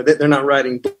think. They're not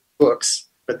writing books,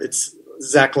 but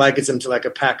Zach likens them to like a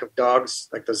pack of dogs,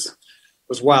 like those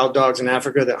wild dogs in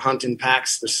Africa that hunt in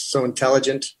packs. They're so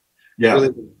intelligent. Yeah, really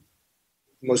the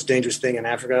most dangerous thing in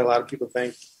Africa. A lot of people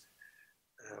think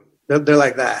they're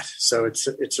like that. So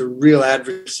it's a real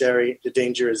adversary. The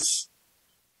danger is,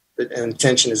 and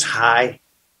tension is high,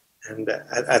 and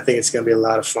I think it's going to be a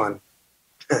lot of fun.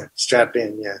 Strap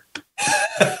in, yeah.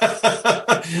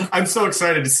 I'm so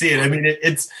excited to see it. I mean,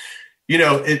 it's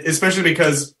especially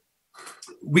because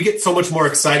we get so much more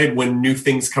excited when new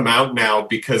things come out now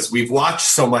because we've watched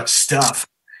so much stuff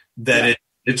that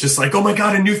it's just like, oh my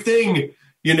God, a new thing.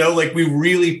 We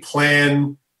really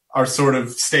plan our sort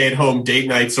of stay-at-home date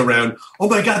nights around, oh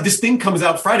my God, this thing comes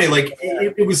out Friday.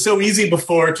 It was so easy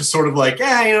before to sort of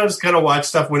just kind of watch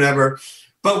stuff whenever.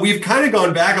 But we've kind of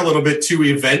gone back a little bit to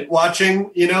event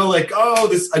watching,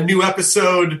 this a new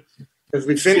episode. Because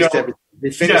we finished everything.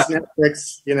 We finished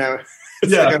Netflix,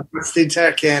 It's like the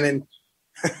entire canon.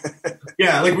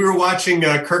 We were watching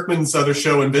Kirkman's other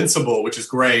show, Invincible, which is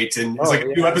great. And it's a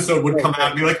new episode would come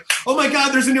out and be like, oh my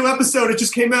God, there's a new episode. It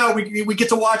just came out. We get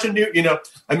to watch a new,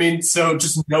 so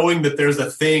just knowing that there's a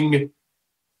thing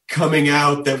coming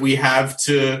out that we have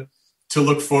to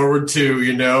look forward to,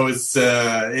 is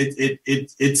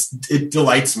it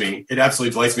delights me. It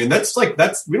absolutely delights me. And that's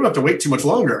we don't have to wait too much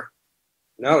longer.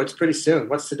 No, it's pretty soon.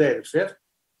 What's today? The 5th?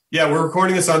 Yeah, we're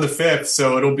recording this on the 5th,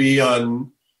 so it'll be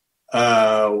on.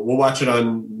 We'll watch it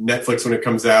on Netflix when it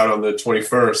comes out on the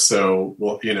 21st. So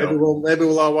maybe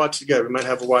we'll all watch together. We might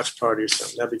have a watch party or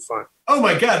something. That'd be fun. Oh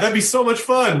my God, that'd be so much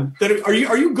fun. Are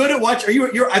you good at watch?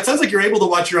 It sounds like you're able to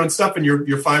watch your own stuff and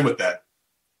you're fine with that.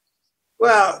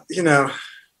 Well,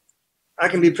 I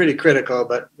can be pretty critical,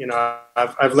 but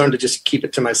I've learned to just keep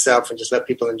it to myself and just let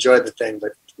people enjoy the thing.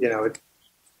 But you're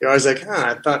always like,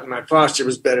 I thought my posture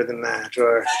was better than that,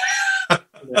 or I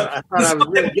thought I was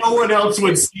really no one else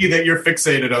would see that you're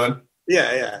fixated on.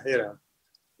 Yeah,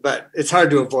 but it's hard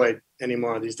to avoid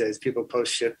anymore these days. People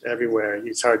post shit everywhere.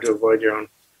 It's hard to avoid your own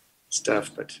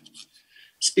stuff. But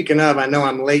speaking of, I know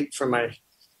I'm late for my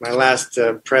last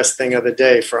press thing of the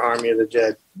day for Army of the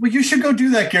Dead. Well, you should go do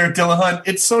that, Garret Dillahunt.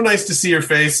 It's so nice to see your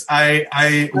face.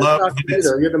 I love it.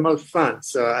 You're the most fun,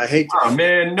 so I hate to. Oh,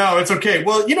 man, no, it's okay.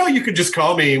 Well, you could just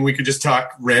call me and we could just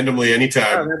talk randomly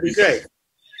anytime. Oh, that'd be great.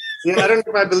 I don't know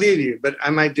if I believe you, but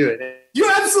I might do it. You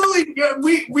absolutely. Yeah,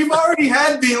 we've already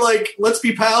had the let's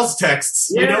be pals texts.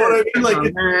 You know what I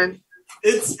mean? Man.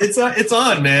 It's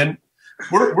on, man.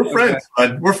 We're friends,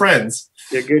 bud. We're friends.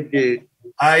 You're a good dude.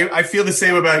 I feel the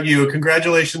same about you.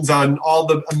 Congratulations on all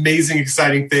the amazing,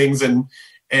 exciting things and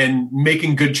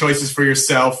making good choices for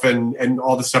yourself and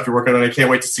all the stuff you're working on. I can't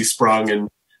wait to see Sprung, and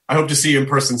I hope to see you in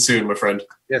person soon, my friend.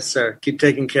 Yes, sir. Keep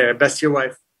taking care. Best to your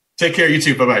wife. Take care. You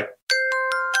too. Bye-bye.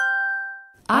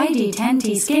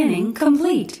 ID10T scanning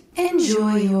complete.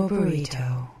 Enjoy your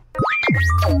burrito.